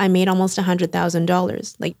estate, I made almost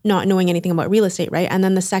 $100,000, like not knowing anything about real estate, right? And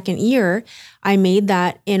then the second year, I made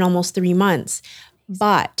that in almost 3 months.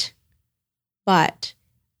 But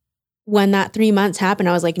when that 3 months happened,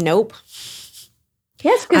 I was like, nope.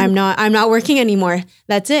 Yes, I'm not working anymore.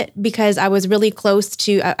 That's it. Because I was really close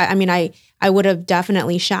to, I would have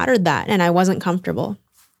definitely shattered that and I wasn't comfortable.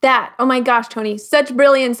 That, oh my gosh, Tony, such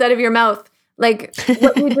brilliance out of your mouth. Like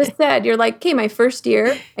what you just said, you're like, okay, my first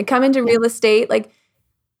year, I come into real estate,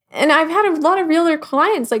 and I've had a lot of realtor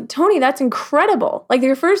clients like, Tony, that's incredible. Like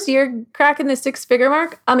your first year cracking the 6-figure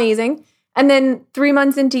mark, amazing. And then 3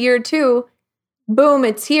 months into year 2, boom,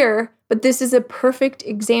 it's here. But this is a perfect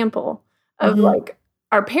example of like,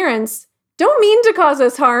 our parents don't mean to cause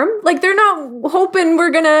us harm. Like they're not hoping we're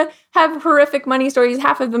going to have horrific money stories.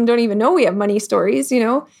 Half of them don't even know we have money stories,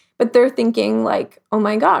 but they're thinking like, oh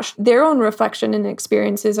my gosh, their own reflection and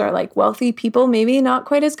experiences are like wealthy people, maybe not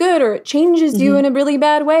quite as good, or it changes you in a really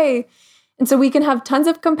bad way. And so we can have tons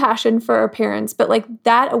of compassion for our parents, but like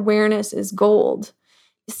that awareness is gold.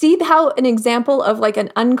 See how an example of like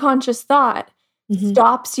an unconscious thought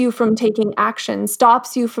stops you from taking action,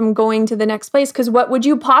 stops you from going to the next place. Because what would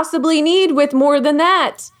you possibly need with more than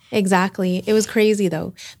that? Exactly. It was crazy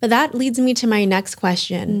though. But that leads me to my next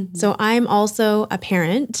question. So I'm also a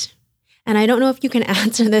parent, and I don't know if you can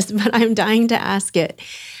answer this, but I'm dying to ask it.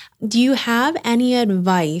 Do you have any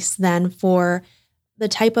advice then for the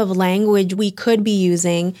type of language we could be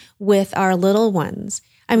using with our little ones?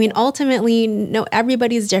 I mean, ultimately, no,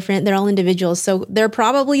 everybody's different. They're all individuals. So they're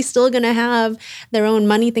probably still going to have their own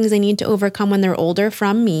money things they need to overcome when they're older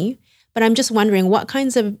from me. But I'm just wondering, do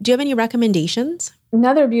you have any recommendations?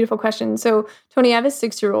 Another beautiful question. So Toni, I have a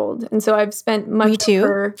 6-year-old. And so I've spent much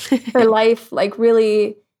of her life like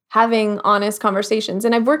really having honest conversations.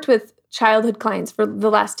 And I've worked with childhood clients for the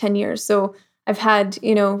last 10 years. So I've had,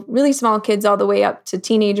 really small kids all the way up to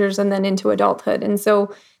teenagers and then into adulthood. And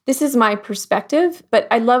so this is my perspective, but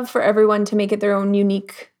I love for everyone to make it their own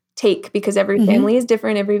unique take because every family is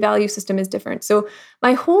different, every value system is different. So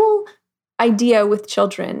my whole idea with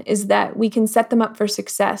children is that we can set them up for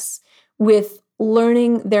success with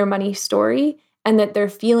learning their money story and that their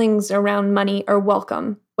feelings around money are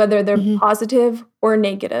welcome, whether they're positive or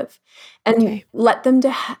negative, and let them to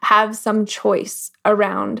have some choice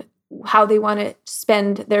around how they want to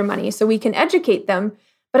spend their money so we can educate them.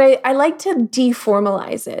 But I like to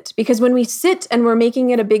deformalize it because when we sit and we're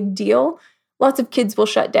making it a big deal, lots of kids will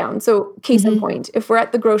shut down. So case in point, if we're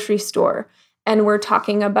at the grocery store and we're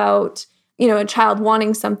talking about, a child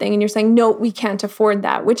wanting something and you're saying, no, we can't afford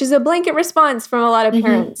that, which is a blanket response from a lot of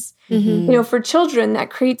parents. For children, that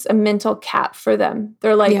creates a mental cap for them.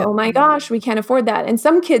 They're like, oh my gosh, we can't afford that. And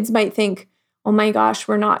some kids might think, oh my gosh,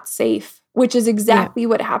 we're not safe, which is exactly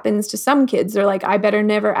what happens to some kids. They're like, I better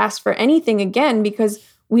never ask for anything again because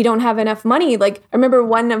we don't have enough money. Like I remember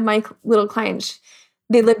one of my little clients,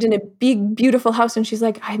 they lived in a big, beautiful house. And she's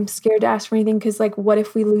like, I'm scared to ask for anything because like, what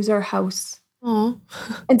if we lose our house?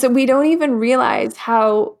 And so we don't even realize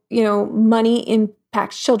how, money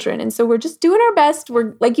impacts children. And so we're just doing our best.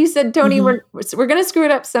 We're, like you said, Toni, we're going to screw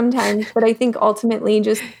it up sometimes. But I think ultimately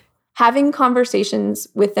just having conversations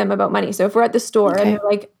with them about money. So if we're at the store and they're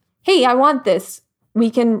like, hey, I want this,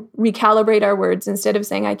 we can recalibrate our words. Instead of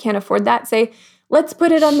saying, I can't afford that, say, let's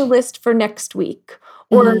put it on the list for next week.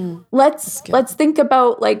 Or let's think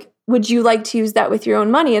about like, would you like to use that with your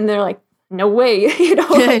own money? And they're like, no way,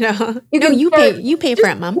 I know. You pay for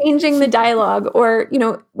it, Mom. Changing the dialogue, or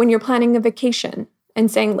when you're planning a vacation and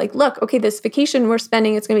saying like, look, okay, this vacation we're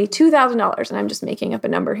spending, it's going to be $2,000, and I'm just making up a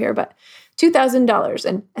number here, but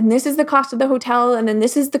 $2,000, and this is the cost of the hotel, and then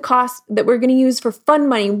this is the cost that we're going to use for fun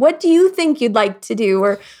money. What do you think you'd like to do,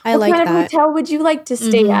 or what kind of hotel would you like to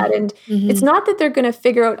stay at? And it's not that they're going to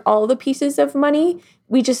figure out all the pieces of money.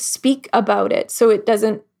 We just speak about it so it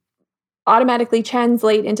doesn't automatically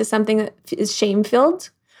translate into something that is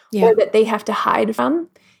shame-filled or that they have to hide from.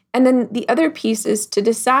 And then the other piece is to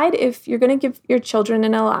decide if you're going to give your children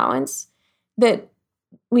an allowance, that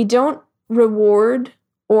we don't reward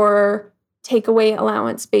or take away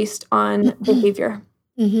allowance based on behavior.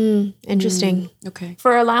 Interesting. Okay.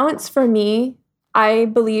 For allowance, for me, I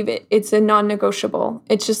believe it's a non-negotiable.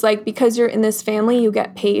 It's just like, because you're in this family, you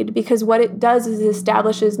get paid. Because what it does is it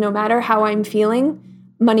establishes no matter how I'm feeling,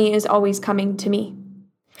 money is always coming to me.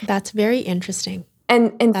 That's very interesting.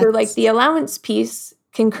 And so like the allowance piece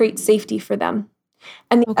can create safety for them.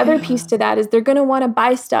 And the other piece to that is they're going to want to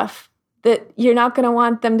buy stuff that you're not going to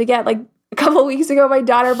want them to get. Like a couple of weeks ago, my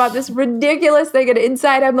daughter bought this ridiculous thing, and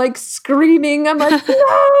inside I'm like screaming. I'm like,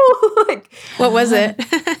 no! Like, what was it?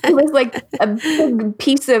 It was like a big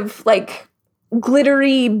piece of like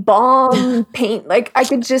glittery balm paint. Like I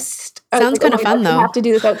could just sounds kind of fun though. I have to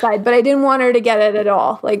do this outside, but I didn't want her to get it at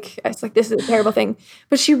all. Like I was like, this is a terrible thing,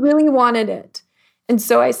 but she really wanted it, and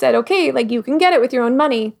so I said, okay, like you can get it with your own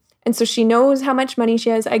money, and so she knows how much money she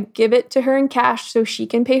has. I give it to her in cash so she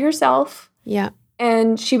can pay herself. Yeah,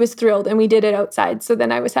 and she was thrilled, and we did it outside. So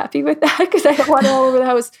then I was happy with that because I don't want it all over the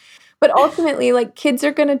house. But ultimately, like kids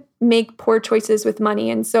are going to make poor choices with money.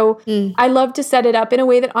 And so I love to set it up in a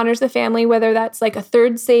way that honors the family, whether that's like a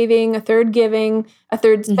third saving, a third giving, a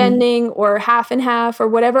third spending, or half and half, or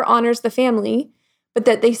whatever honors the family, but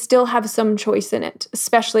that they still have some choice in it,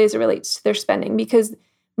 especially as it relates to their spending. Because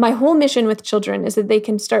my whole mission with children is that they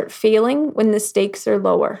can start failing when the stakes are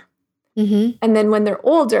lower. And then when they're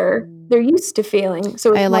older, they're used to failing.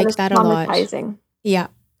 So it's I not like as that a lot. traumatizing. Yeah.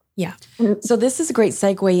 Yeah. So this is a great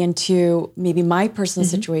segue into maybe my personal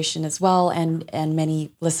situation as well, and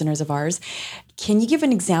many listeners of ours. Can you give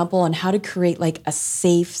an example on how to create like a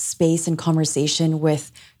safe space and conversation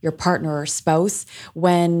with your partner or spouse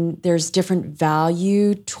when there's different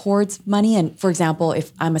value towards money? And for example,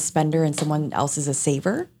 if I'm a spender and someone else is a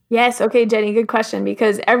saver? Yes. Okay, Jenny, good question,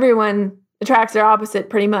 because everyone attracts their opposite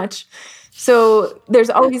pretty much. So there's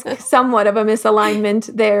always somewhat of a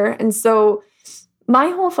misalignment there. And so my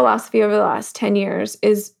whole philosophy over the last 10 years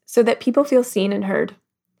is so that people feel seen and heard,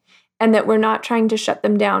 and that we're not trying to shut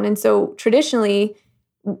them down. And so traditionally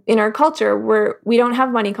in our culture, we don't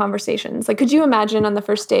have money conversations. Like, could you imagine on the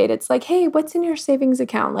first date, it's like, hey, what's in your savings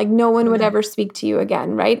account? Like no one would ever speak to you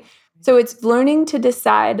again, right? So it's learning to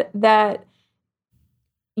decide that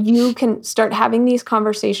you can start having these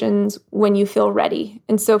conversations when you feel ready.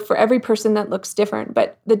 And so for every person that looks different,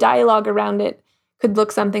 but the dialogue around it could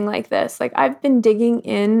look something like this. Like, I've been digging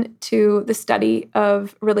into the study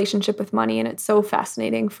of relationship with money, and it's so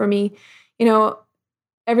fascinating for me. You know,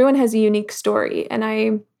 everyone has a unique story, and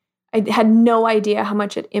I had no idea how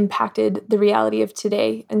much it impacted the reality of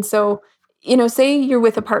today. And so, you know, say you're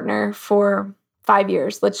with a partner for 5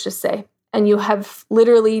 years, let's just say, and you have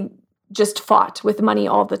literally just fought with money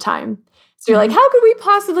all the time. So you're like, how could we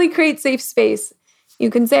possibly create safe space?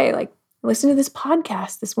 You can say, like, listen to this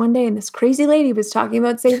podcast this one day, and this crazy lady was talking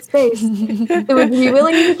about safe space. So would you be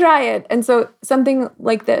willing to try it? And so something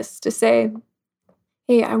like this, to say,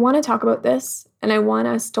 hey, I want to talk about this, and I want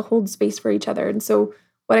us to hold space for each other. And so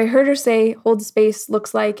what I heard her say hold space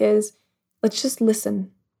looks like is, let's just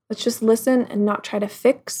listen. Let's just listen and not try to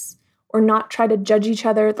fix or not try to judge each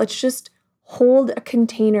other. Let's just hold a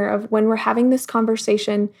container of, when we're having this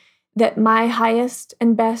conversation, that my highest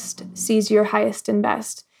and best sees your highest and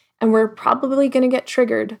best. And we're probably going to get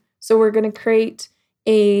triggered. So we're going to create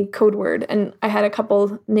a code word. And I had a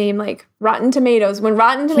couple name like Rotten Tomatoes. When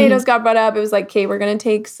Rotten Tomatoes got brought up, it was like, okay, we're going to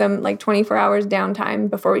take some like 24 hours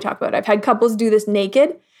downtime before we talk about it. I've had couples do this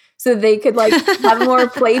naked so they could like have more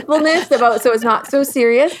playfulness about, so it's not so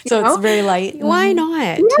serious. So it's very light. Why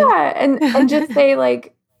not? Yeah. And just say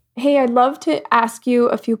like, hey, I'd love to ask you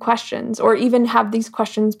a few questions, or even have these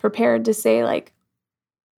questions prepared to say like,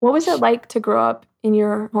 what was it like to grow up in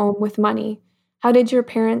your home with money? How did your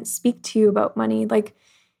parents speak to you about money? Like,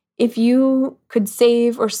 if you could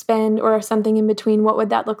save or spend or something in between, what would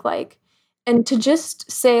that look like? And to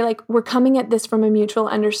just say, like, we're coming at this from a mutual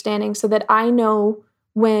understanding, so that I know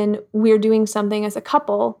when we're doing something as a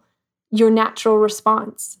couple, your natural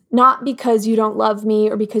response, not because you don't love me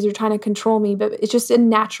or because you're trying to control me, but it's just a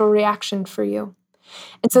natural reaction for you.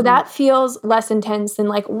 And so that feels less intense than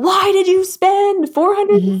like, why did you spend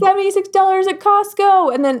 $476 at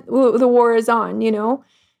Costco? And then the war is on, you know?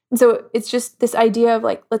 And so it's just this idea of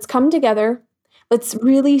like, let's come together. Let's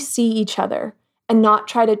really see each other and not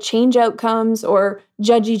try to change outcomes or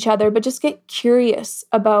judge each other, but just get curious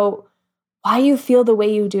about why you feel the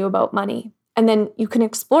way you do about money. And then you can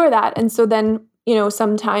explore that. And so then, you know,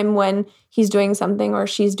 sometime when he's doing something or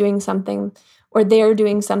she's doing something or they're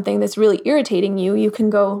doing something that's really irritating you, you can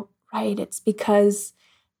go, right, it's because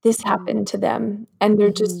this happened to them. And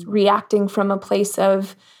they're just reacting from a place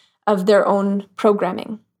of their own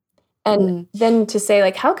programming. And then to say,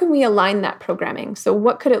 like, how can we align that programming? So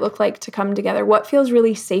what could it look like to come together? What feels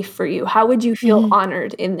really safe for you? How would you feel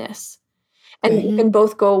honored in this? And you can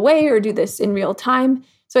both go away or do this in real time.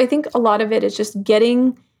 So I think a lot of it is just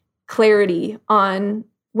getting clarity on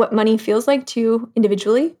what money feels like to you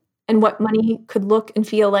individually, and what money could look and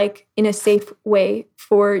feel like in a safe way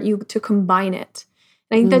for you to combine it.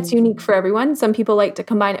 And I think that's unique for everyone. Some people like to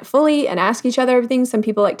combine it fully and ask each other everything. Some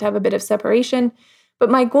people like to have a bit of separation. But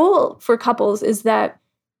my goal for couples is that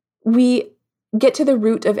we get to the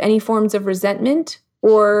root of any forms of resentment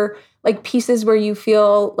or like pieces where you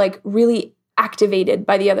feel like really activated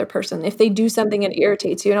by the other person. If they do something that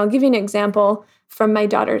irritates you. And I'll give you an example from my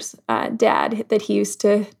daughter's dad that he used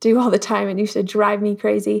to do all the time and used to drive me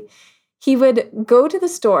crazy. He would go to the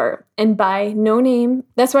store and buy no name.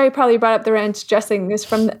 That's why I probably brought up the ranch dressing. This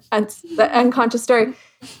from the unconscious story.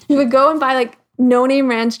 He would go and buy like no name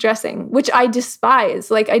ranch dressing, which I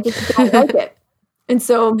despise. Like, I just don't like it. And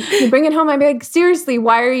so he'd bring it home. I'd be like, seriously,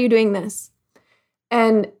 why are you doing this?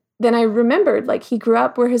 And then I remembered, like, he grew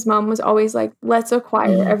up where his mom was always like, let's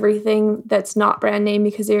acquire everything that's not brand name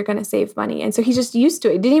because you're going to save money. And so he's just used to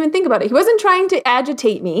it. He didn't even think about it. He wasn't trying to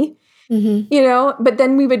agitate me. you know, but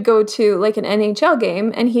then we would go to like an NHL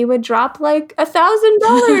game and he would drop like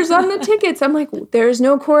 $1,000 on the tickets. I'm like, there's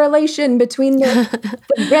no correlation between the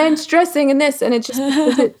ranch dressing and this. And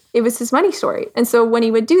it was his money story. And so when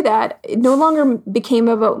he would do that, it no longer became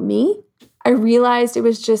about me. I realized it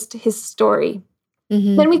was just his story.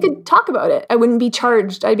 Then we could talk about it. I wouldn't be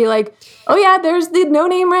charged. I'd be like, oh yeah, there's the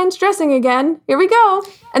no-name ranch dressing again. Here we go.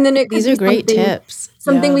 And then these are great tips.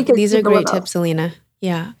 Something we could These are great tips, Alina.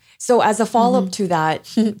 Yeah. So as a follow-up to that,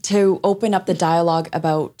 to open up the dialogue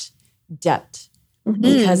about debt,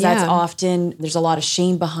 because that's often, there's a lot of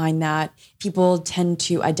shame behind that. People tend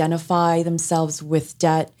to identify themselves with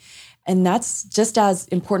debt. And that's just as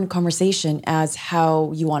important conversation as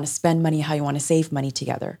how you want to spend money, how you want to save money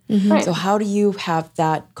together. Right. So how do you have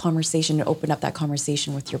that conversation and open up that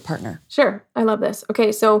conversation with your partner? Sure. I love this.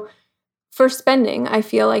 Okay. So for spending, I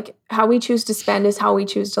feel like how we choose to spend is how we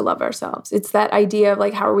choose to love ourselves. It's that idea of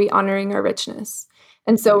like, how are we honoring our richness?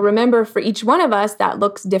 And so remember, for each one of us, that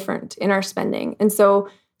looks different in our spending. And so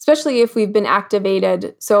especially if we've been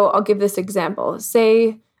activated. So I'll give this example.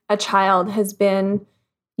 Say a child has been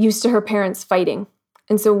used to her parents fighting.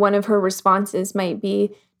 And so one of her responses might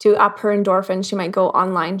be to up her endorphins. She might go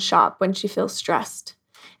online shop when she feels stressed.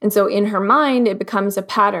 And so in her mind, it becomes a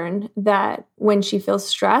pattern that when she feels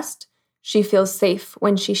stressed, she feels safe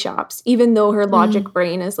when she shops, even though her logic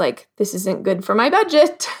brain is like, this isn't good for my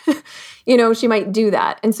budget. You know, she might do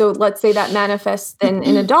that. And so let's say that manifests then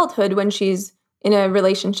in adulthood when she's in a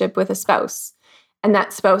relationship with a spouse. And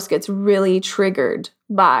that spouse gets really triggered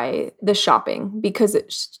by the shopping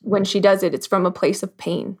because when she does it, it's from a place of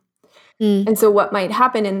pain. And so what might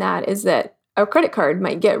happen in that is that a credit card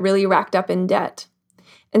might get really racked up in debt.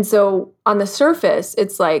 And so on the surface,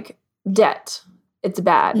 it's like debt. It's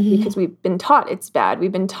bad because we've been taught it's bad.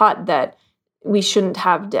 We've been taught that we shouldn't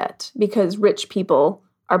have debt because rich people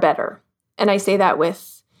are better. And I say that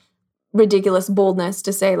with ridiculous boldness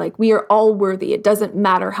to say, like, we are all worthy. It doesn't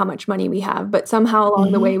matter how much money we have, but somehow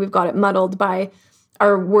along the way, we've got it muddled by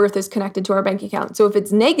our worth is connected to our bank account. So if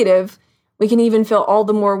it's negative, we can even feel all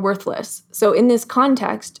the more worthless. So in this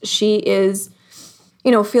context, she is,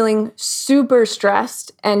 you know, feeling super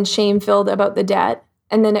stressed and shame-filled about the debt.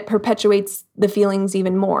 And then it perpetuates the feelings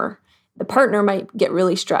even more. The partner might get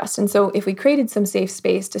really stressed. And so if we created some safe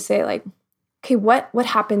space to say, like, okay, what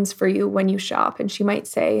happens for you when you shop? And she might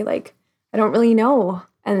say, like, I don't really know.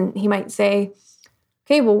 And he might say,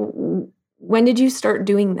 okay, well, when did you start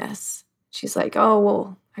doing this? She's like, oh,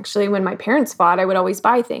 well, actually, when my parents fought, I would always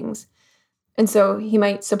buy things. And so he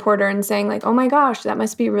might support her in saying, like, oh my gosh, that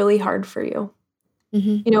must be really hard for you.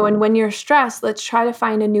 You know, and when you're stressed, let's try to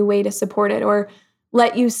find a new way to support it, or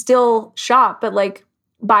let you still shop, but like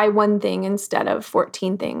buy one thing instead of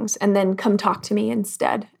 14 things and then come talk to me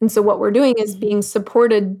instead. And so what we're doing is being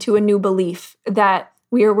supported to a new belief that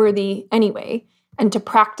we are worthy anyway, and to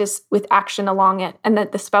practice with action along it, and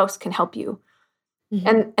that the spouse can help you.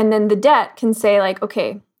 And then the debt can say, like,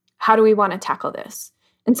 okay, how do we want to tackle this?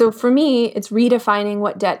 And so for me, it's redefining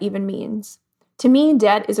what debt even means. To me,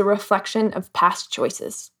 debt is a reflection of past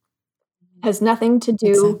choices. It has nothing to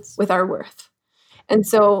do with our worth. And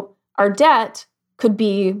so our debt could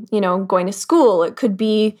be, you know, going to school. It could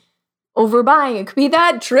be overbuying. It could be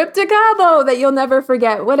that trip to Cabo that you'll never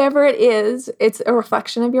forget. Whatever it is, it's a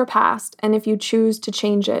reflection of your past. And if you choose to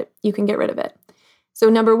change it, you can get rid of it. So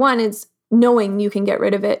number one is knowing you can get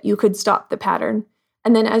rid of it. You could stop the pattern.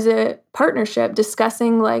 And then as a partnership,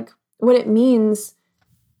 discussing like what it means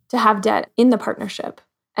to have debt in the partnership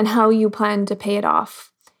and how you plan to pay it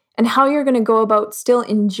off and how you're going to go about still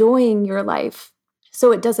enjoying your life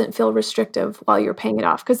so it doesn't feel restrictive while you're paying it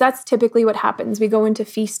off. Because that's typically what happens. We go into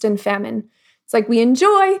feast and famine. It's like we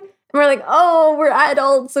enjoy and we're like, oh, we're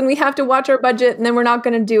adults and we have to watch our budget and then we're not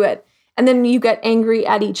going to do it. And then you get angry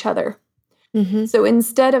at each other. So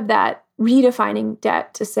instead of that, redefining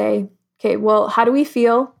debt to say, okay, well, how do we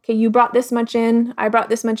feel? Okay, you brought this much in. I brought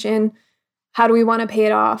this much in. How do we want to pay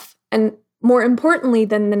it off? And more importantly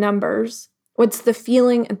than the numbers, what's the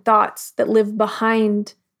feeling and thoughts that live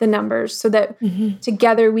behind the numbers so that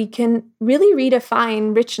together we can really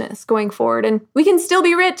redefine richness going forward. And we can still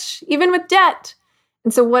be rich, even with debt.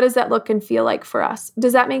 And so what does that look and feel like for us?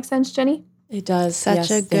 Does that make sense, Jenny? It does.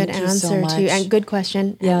 Such a good answer too. And good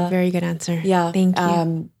question. Yeah. And very good answer. Yeah. Thank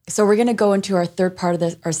you. So we're going to go into our third part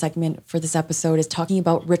of our segment for this episode is talking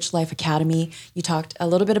about Rich Life Academy. You talked a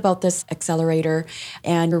little bit about this accelerator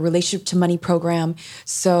and your relationship to money program.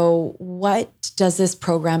 So what does this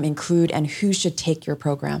program include and who should take your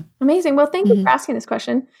program? Amazing. Well, thank you for asking this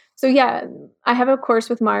question. So yeah, I have a course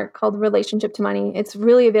with Mark called Relationship to Money. It's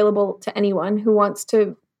really available to anyone who wants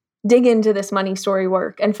to dig into this money story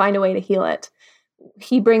work and find a way to heal it.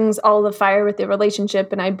 He brings all the fire with the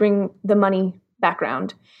relationship, and I bring the money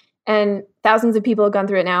background. And thousands of people have gone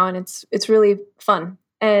through it now, and it's really fun.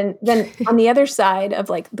 And then on the other side of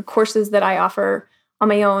like the courses that I offer on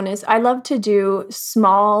my own is I love to do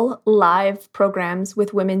small live programs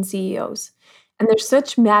with women CEOs. And there's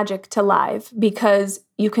such magic to live because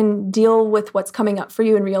you can deal with what's coming up for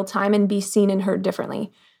you in real time and be seen and heard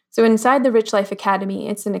differently. So inside the Rich Life Academy,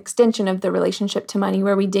 it's an extension of the relationship to money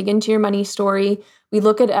where we dig into your money story. We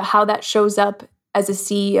look at how that shows up as a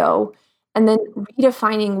CEO, and then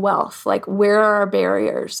redefining wealth, like where are our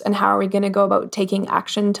barriers and how are we going to go about taking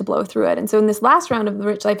action to blow through it. And so in this last round of the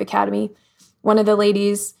Rich Life Academy, one of the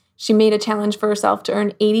ladies, she made a challenge for herself to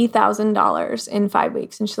earn $80,000 in 5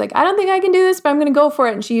 weeks. And she's like, I don't think I can do this, but I'm going to go for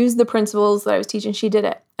it. And she used the principles that I was teaching. She did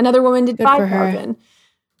it. Another woman did 5,000.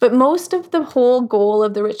 But most of the whole goal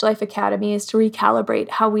of the Rich Life Academy is to recalibrate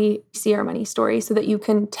how we see our money story so that you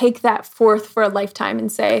can take that forth for a lifetime and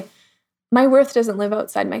say, my worth doesn't live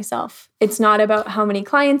outside myself. It's not about how many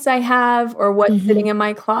clients I have or what's sitting in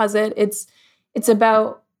my closet. It's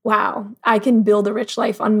about, wow, I can build a rich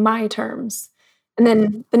life on my terms. And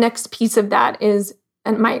then the next piece of that is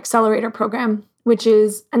my accelerator program, which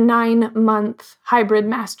is a 9-month hybrid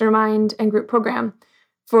mastermind and group program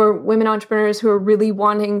for women entrepreneurs who are really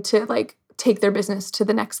wanting to like take their business to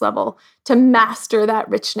the next level, to master that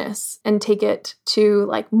richness and take it to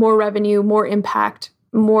like more revenue, more impact,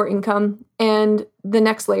 more income. And the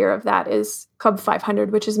next layer of that is Club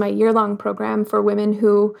 500, which is my year-long program for women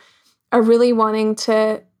who are really wanting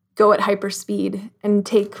to go at hyperspeed and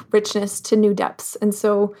take richness to new depths. And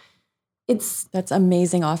so that's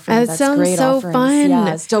amazing offering. That That's sounds great so offerings. fun.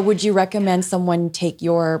 Yeah. So would you recommend someone take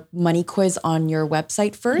your money quiz on your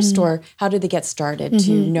website first, or how do they get started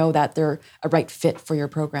to know that they're a right fit for your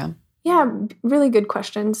program? Yeah, really good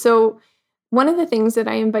question. So one of the things that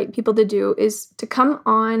I invite people to do is to come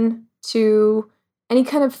on to any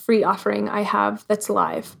kind of free offering I have that's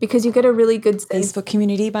live, because you get a really good sense. Facebook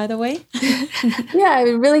community, by the way. Yeah,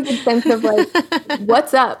 a really good sense of like,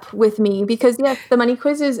 what's up with me? Because yes, the money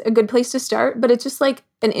quiz is a good place to start, but it's just like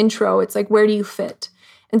an intro. It's like, where do you fit?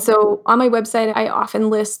 And so on my website, I often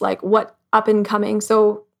list like what up and coming.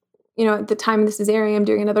 So, at the time this is airing, I'm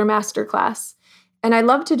doing another masterclass. And I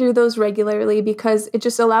love to do those regularly because it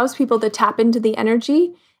just allows people to tap into the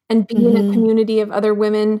energy and be in a community of other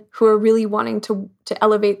women who are really wanting to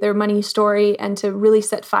elevate their money story and to really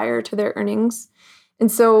set fire to their earnings.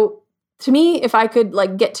 And so to me, if I could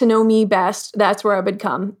like get to know me best, that's where I would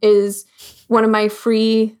come, is one of my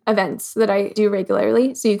free events that I do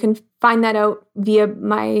regularly. So you can find that out via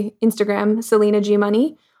my Instagram, Selena G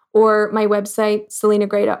Money, or my website,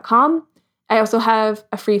 selenagray.com. I also have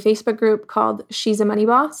a free Facebook group called She's a Money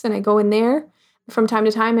Boss, and I go in there from time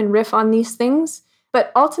to time and riff on these things. But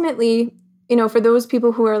ultimately, for those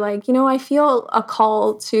people who are like, I feel a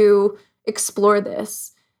call to explore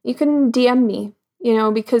this, you can DM me,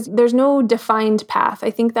 because there's no defined path. I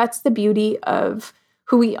think that's the beauty of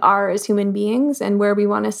who we are as human beings and where we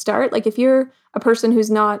want to start. Like if you're a person who's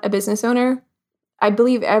not a business owner, I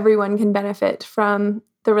believe everyone can benefit from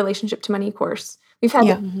the Relationship to Money course. We've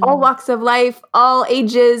had all walks of life, all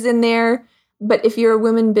ages in there. But if you're a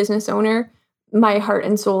woman business owner, my heart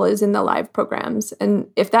and soul is in the live programs. And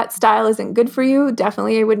if that style isn't good for you,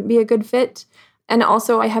 definitely it wouldn't be a good fit. And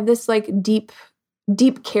also I have this like deep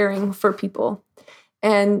caring for people.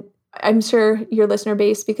 And I'm sure your listener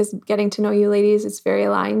base, because getting to know you ladies, is very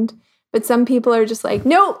aligned. But some people are just like,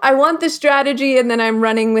 no, I want this strategy. And then I'm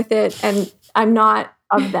running with it. And I'm not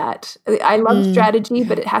of that. I love strategy,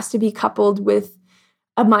 but it has to be coupled with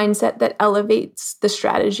a mindset that elevates the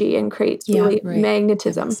strategy and creates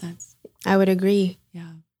magnetism. I would agree.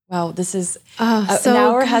 Yeah. Wow. This is an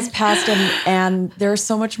hour has passed and there's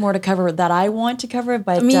so much more to cover that I want to cover,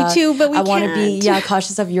 but me too, but I want to be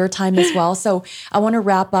cautious of your time as well. So I want to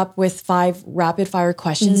wrap up with 5 rapid fire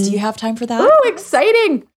questions. Do you have time for that? Oh,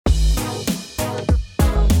 exciting.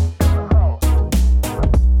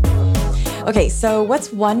 Okay, so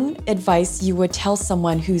what's one advice you would tell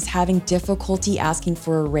someone who's having difficulty asking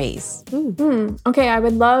for a raise? Okay, I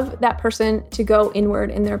would love that person to go inward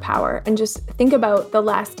in their power and just think about the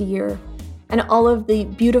last year and all of the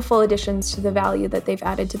beautiful additions to the value that they've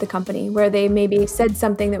added to the company, where they maybe said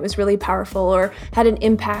something that was really powerful or had an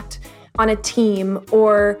impact on a team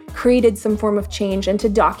or created some form of change, and to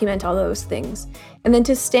document all those things. And then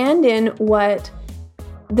to stand in what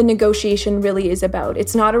the negotiation really is about.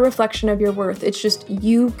 It's not a reflection of your worth. It's just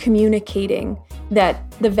you communicating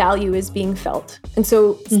that the value is being felt. And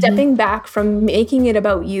so stepping back from making it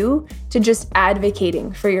about you to just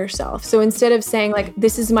advocating for yourself. So instead of saying like,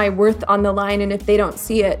 this is my worth on the line, and if they don't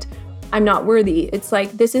see it, I'm not worthy. It's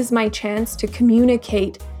like, this is my chance to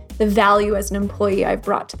communicate the value as an employee I've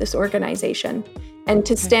brought to this organization, and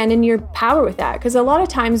to stand in your power with that. Because a lot of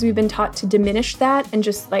times we've been taught to diminish that and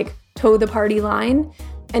just like toe the party line.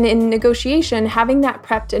 And in negotiation, having that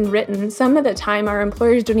prepped and written, some of the time our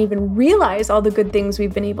employers don't even realize all the good things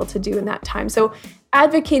we've been able to do in that time. So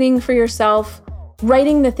advocating for yourself,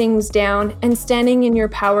 writing the things down, and standing in your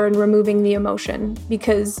power and removing the emotion,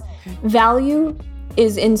 because value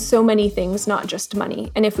is in so many things, not just money.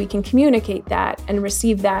 And if we can communicate that and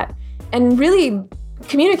receive that and really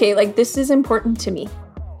communicate, like, this is important to me.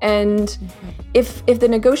 And if the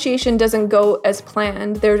negotiation doesn't go as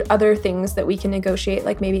planned, there are other things that we can negotiate,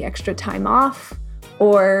 like maybe extra time off,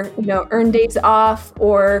 or, you know, earn days off,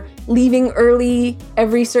 or leaving early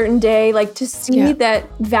every certain day, like to see that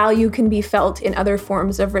value can be felt in other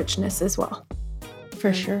forms of richness as well.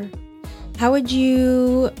 For sure. How would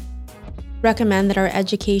you recommend that our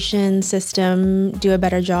education system do a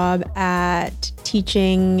better job at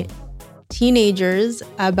teaching teenagers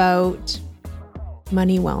about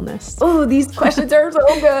money wellness? Oh, these questions are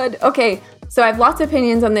so good. Okay, so I have lots of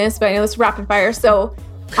opinions on this, but I know it's rapid fire. So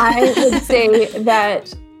I would say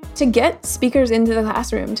that to get speakers into the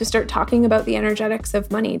classroom, to start talking about the energetics of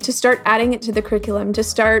money, to start adding it to the curriculum, to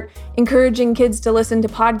start encouraging kids to listen to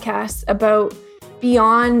podcasts about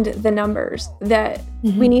beyond the numbers, that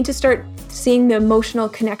we need to start seeing the emotional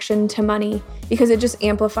connection to money, because it just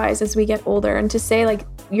amplifies as we get older. And to say, like,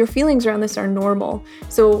 your feelings around this are normal.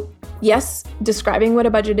 So yes, describing what a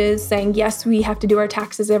budget is, saying, yes, we have to do our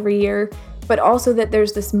taxes every year, but also that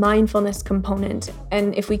there's this mindfulness component.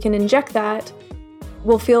 And if we can inject that,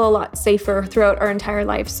 we'll feel a lot safer throughout our entire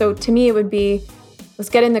life. So to me, it would be, let's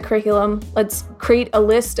get in the curriculum. Let's create a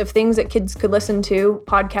list of things that kids could listen to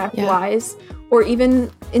podcast-wise, or even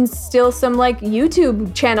instill some like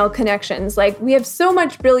YouTube channel connections. Like, we have so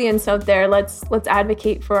much brilliance out there. Let's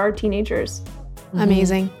advocate for our teenagers.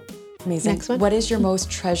 Amazing. Next one. What is your most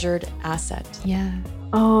treasured asset? Yeah.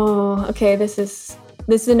 Oh, okay. This is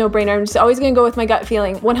a no-brainer. I'm just always going to go with my gut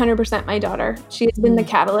feeling. 100% my daughter. She has been the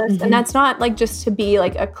catalyst. And that's not like just to be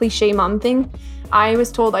like a cliche mom thing. I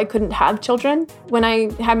was told I couldn't have children when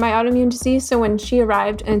I had my autoimmune disease. So when she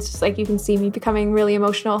arrived, and it's just like, you can see me becoming really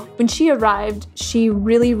emotional. When she arrived, she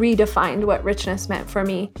really redefined what richness meant for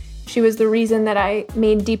me. She was the reason that I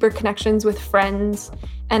made deeper connections with friends,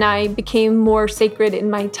 and I became more sacred in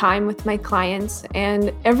my time with my clients.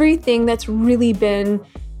 And everything that's really been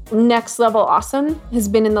next level awesome has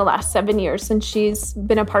been in the last 7 years since she's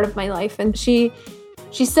been a part of my life. And she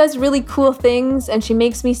says really cool things, and she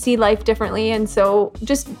makes me see life differently. And so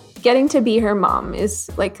just getting to be her mom is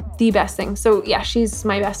like the best thing. So yeah, she's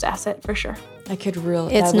my best asset for sure.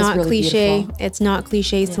 It's not cliche. Beautiful. It's not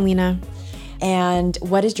cliche, Selena. And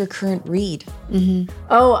what is your current read?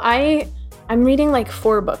 Oh, I'm reading like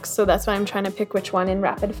 4 books, so that's why I'm trying to pick which one in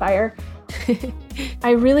rapid fire.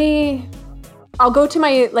 I'll go to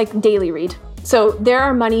my like daily read. So there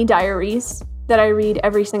are money diaries that I read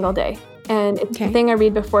every single day, and it's the thing I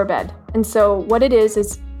read before bed. And so what it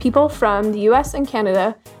is people from the US and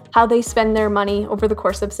Canada, how they spend their money over the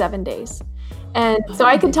course of 7 days. And so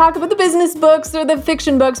I could talk about the business books or the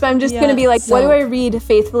fiction books, but I'm just going to be like, what do I read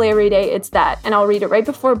faithfully every day? It's that. And I'll read it right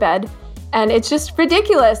before bed. And it's just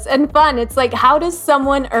ridiculous and fun. It's like, how does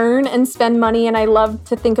someone earn and spend money? And I love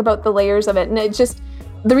to think about the layers of it. And it just,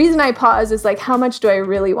 the reason I pause is like, how much do I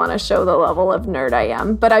really want to show the level of nerd I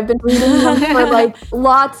am? But I've been reading them for like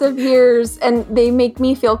lots of years, and they make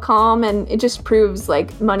me feel calm. And it just proves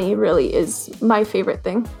like money really is my favorite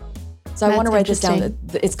thing. So I want to write this down.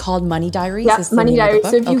 It's called Money Diaries? Yeah, Money Diaries.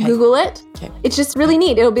 So if you Google it, it's just really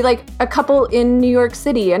neat. It'll be like a couple in New York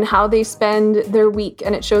City and how they spend their week.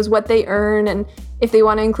 And it shows what they earn and if they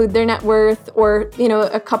want to include their net worth, or, you know,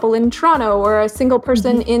 a couple in Toronto or a single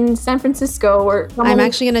person in San Francisco. Or I'm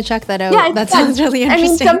actually going to check that out. Yeah, that sounds really interesting. I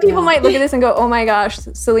mean, some people might look at this and go, oh my gosh,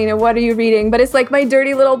 Selena, what are you reading? But it's like my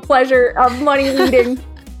dirty little pleasure of money reading.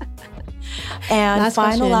 And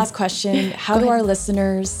last question. How do our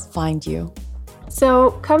listeners find you?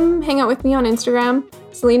 So come hang out with me on Instagram,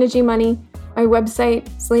 Selena G Money, my website,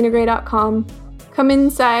 selenagray.com. Come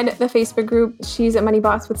inside the Facebook group, She's a Money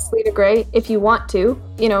Boss with Selena Gray, if you want to.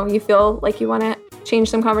 You know, you feel like you want to change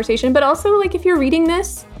some conversation. But also, like, if you're reading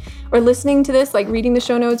this or listening to this, like reading the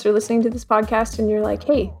show notes or listening to this podcast, and you're like,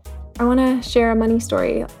 hey, I want to share a money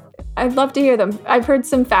story, I'd love to hear them. I've heard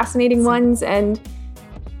some fascinating ones, and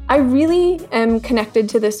I really am connected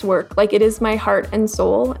to this work. Like, it is my heart and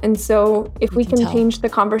soul. And so if we can change the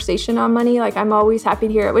conversation on money, like, I'm always happy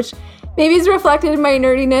to hear it, which maybe is reflected in my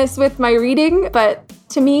nerdiness with my reading. But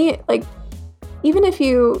to me, like, even if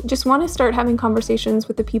you just want to start having conversations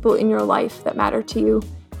with the people in your life that matter to you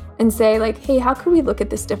and say, like, hey, how can we look at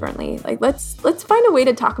this differently? Like, let's find a way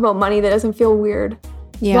to talk about money that doesn't feel weird.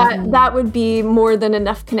 Yeah. That would be more than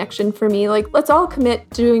enough connection for me. Like, let's all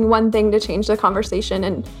commit to doing one thing to change the conversation,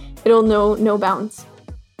 and it'll know no bounds.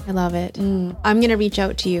 I love it. I'm going to reach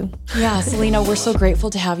out to you. Yeah, Selena, we're so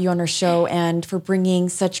grateful to have you on our show and for bringing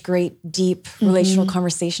such great, deep relational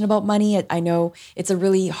conversation about money. I know it's a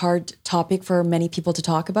really hard topic for many people to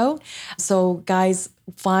talk about. So guys,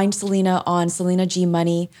 find Selena on Selena G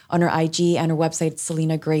Money on her IG and her website,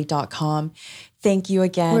 selenagray.com. Thank you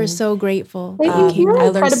again. We're so grateful. Thank you. You're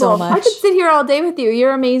incredible. So much. I could sit here all day with you.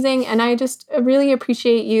 You're amazing. And I just really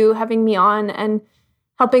appreciate you having me on and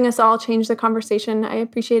helping us all change the conversation. I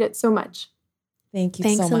appreciate it so much. Thank you so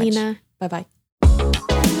much. Thanks, Selena. Bye-bye.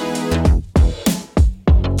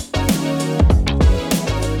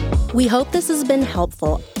 We hope this has been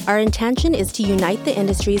helpful. Our intention is to unite the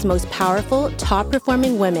industry's most powerful,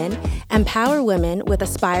 top-performing women, empower women with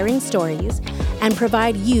aspiring stories, and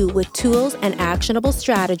provide you with tools and actionable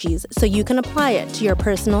strategies so you can apply it to your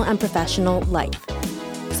personal and professional life.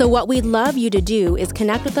 So what we'd love you to do is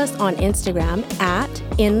connect with us on Instagram at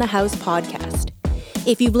In The House Podcast.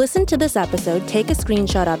 If you've listened to this episode, take a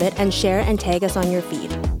screenshot of it and share and tag us on your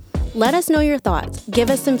feed. Let us know your thoughts. Give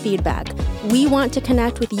us some feedback. We want to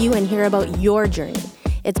connect with you and hear about your journey.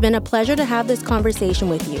 It's been a pleasure to have this conversation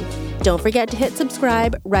with you. Don't forget to hit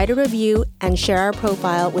subscribe, write a review, and share our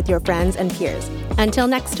profile with your friends and peers. Until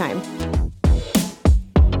next time.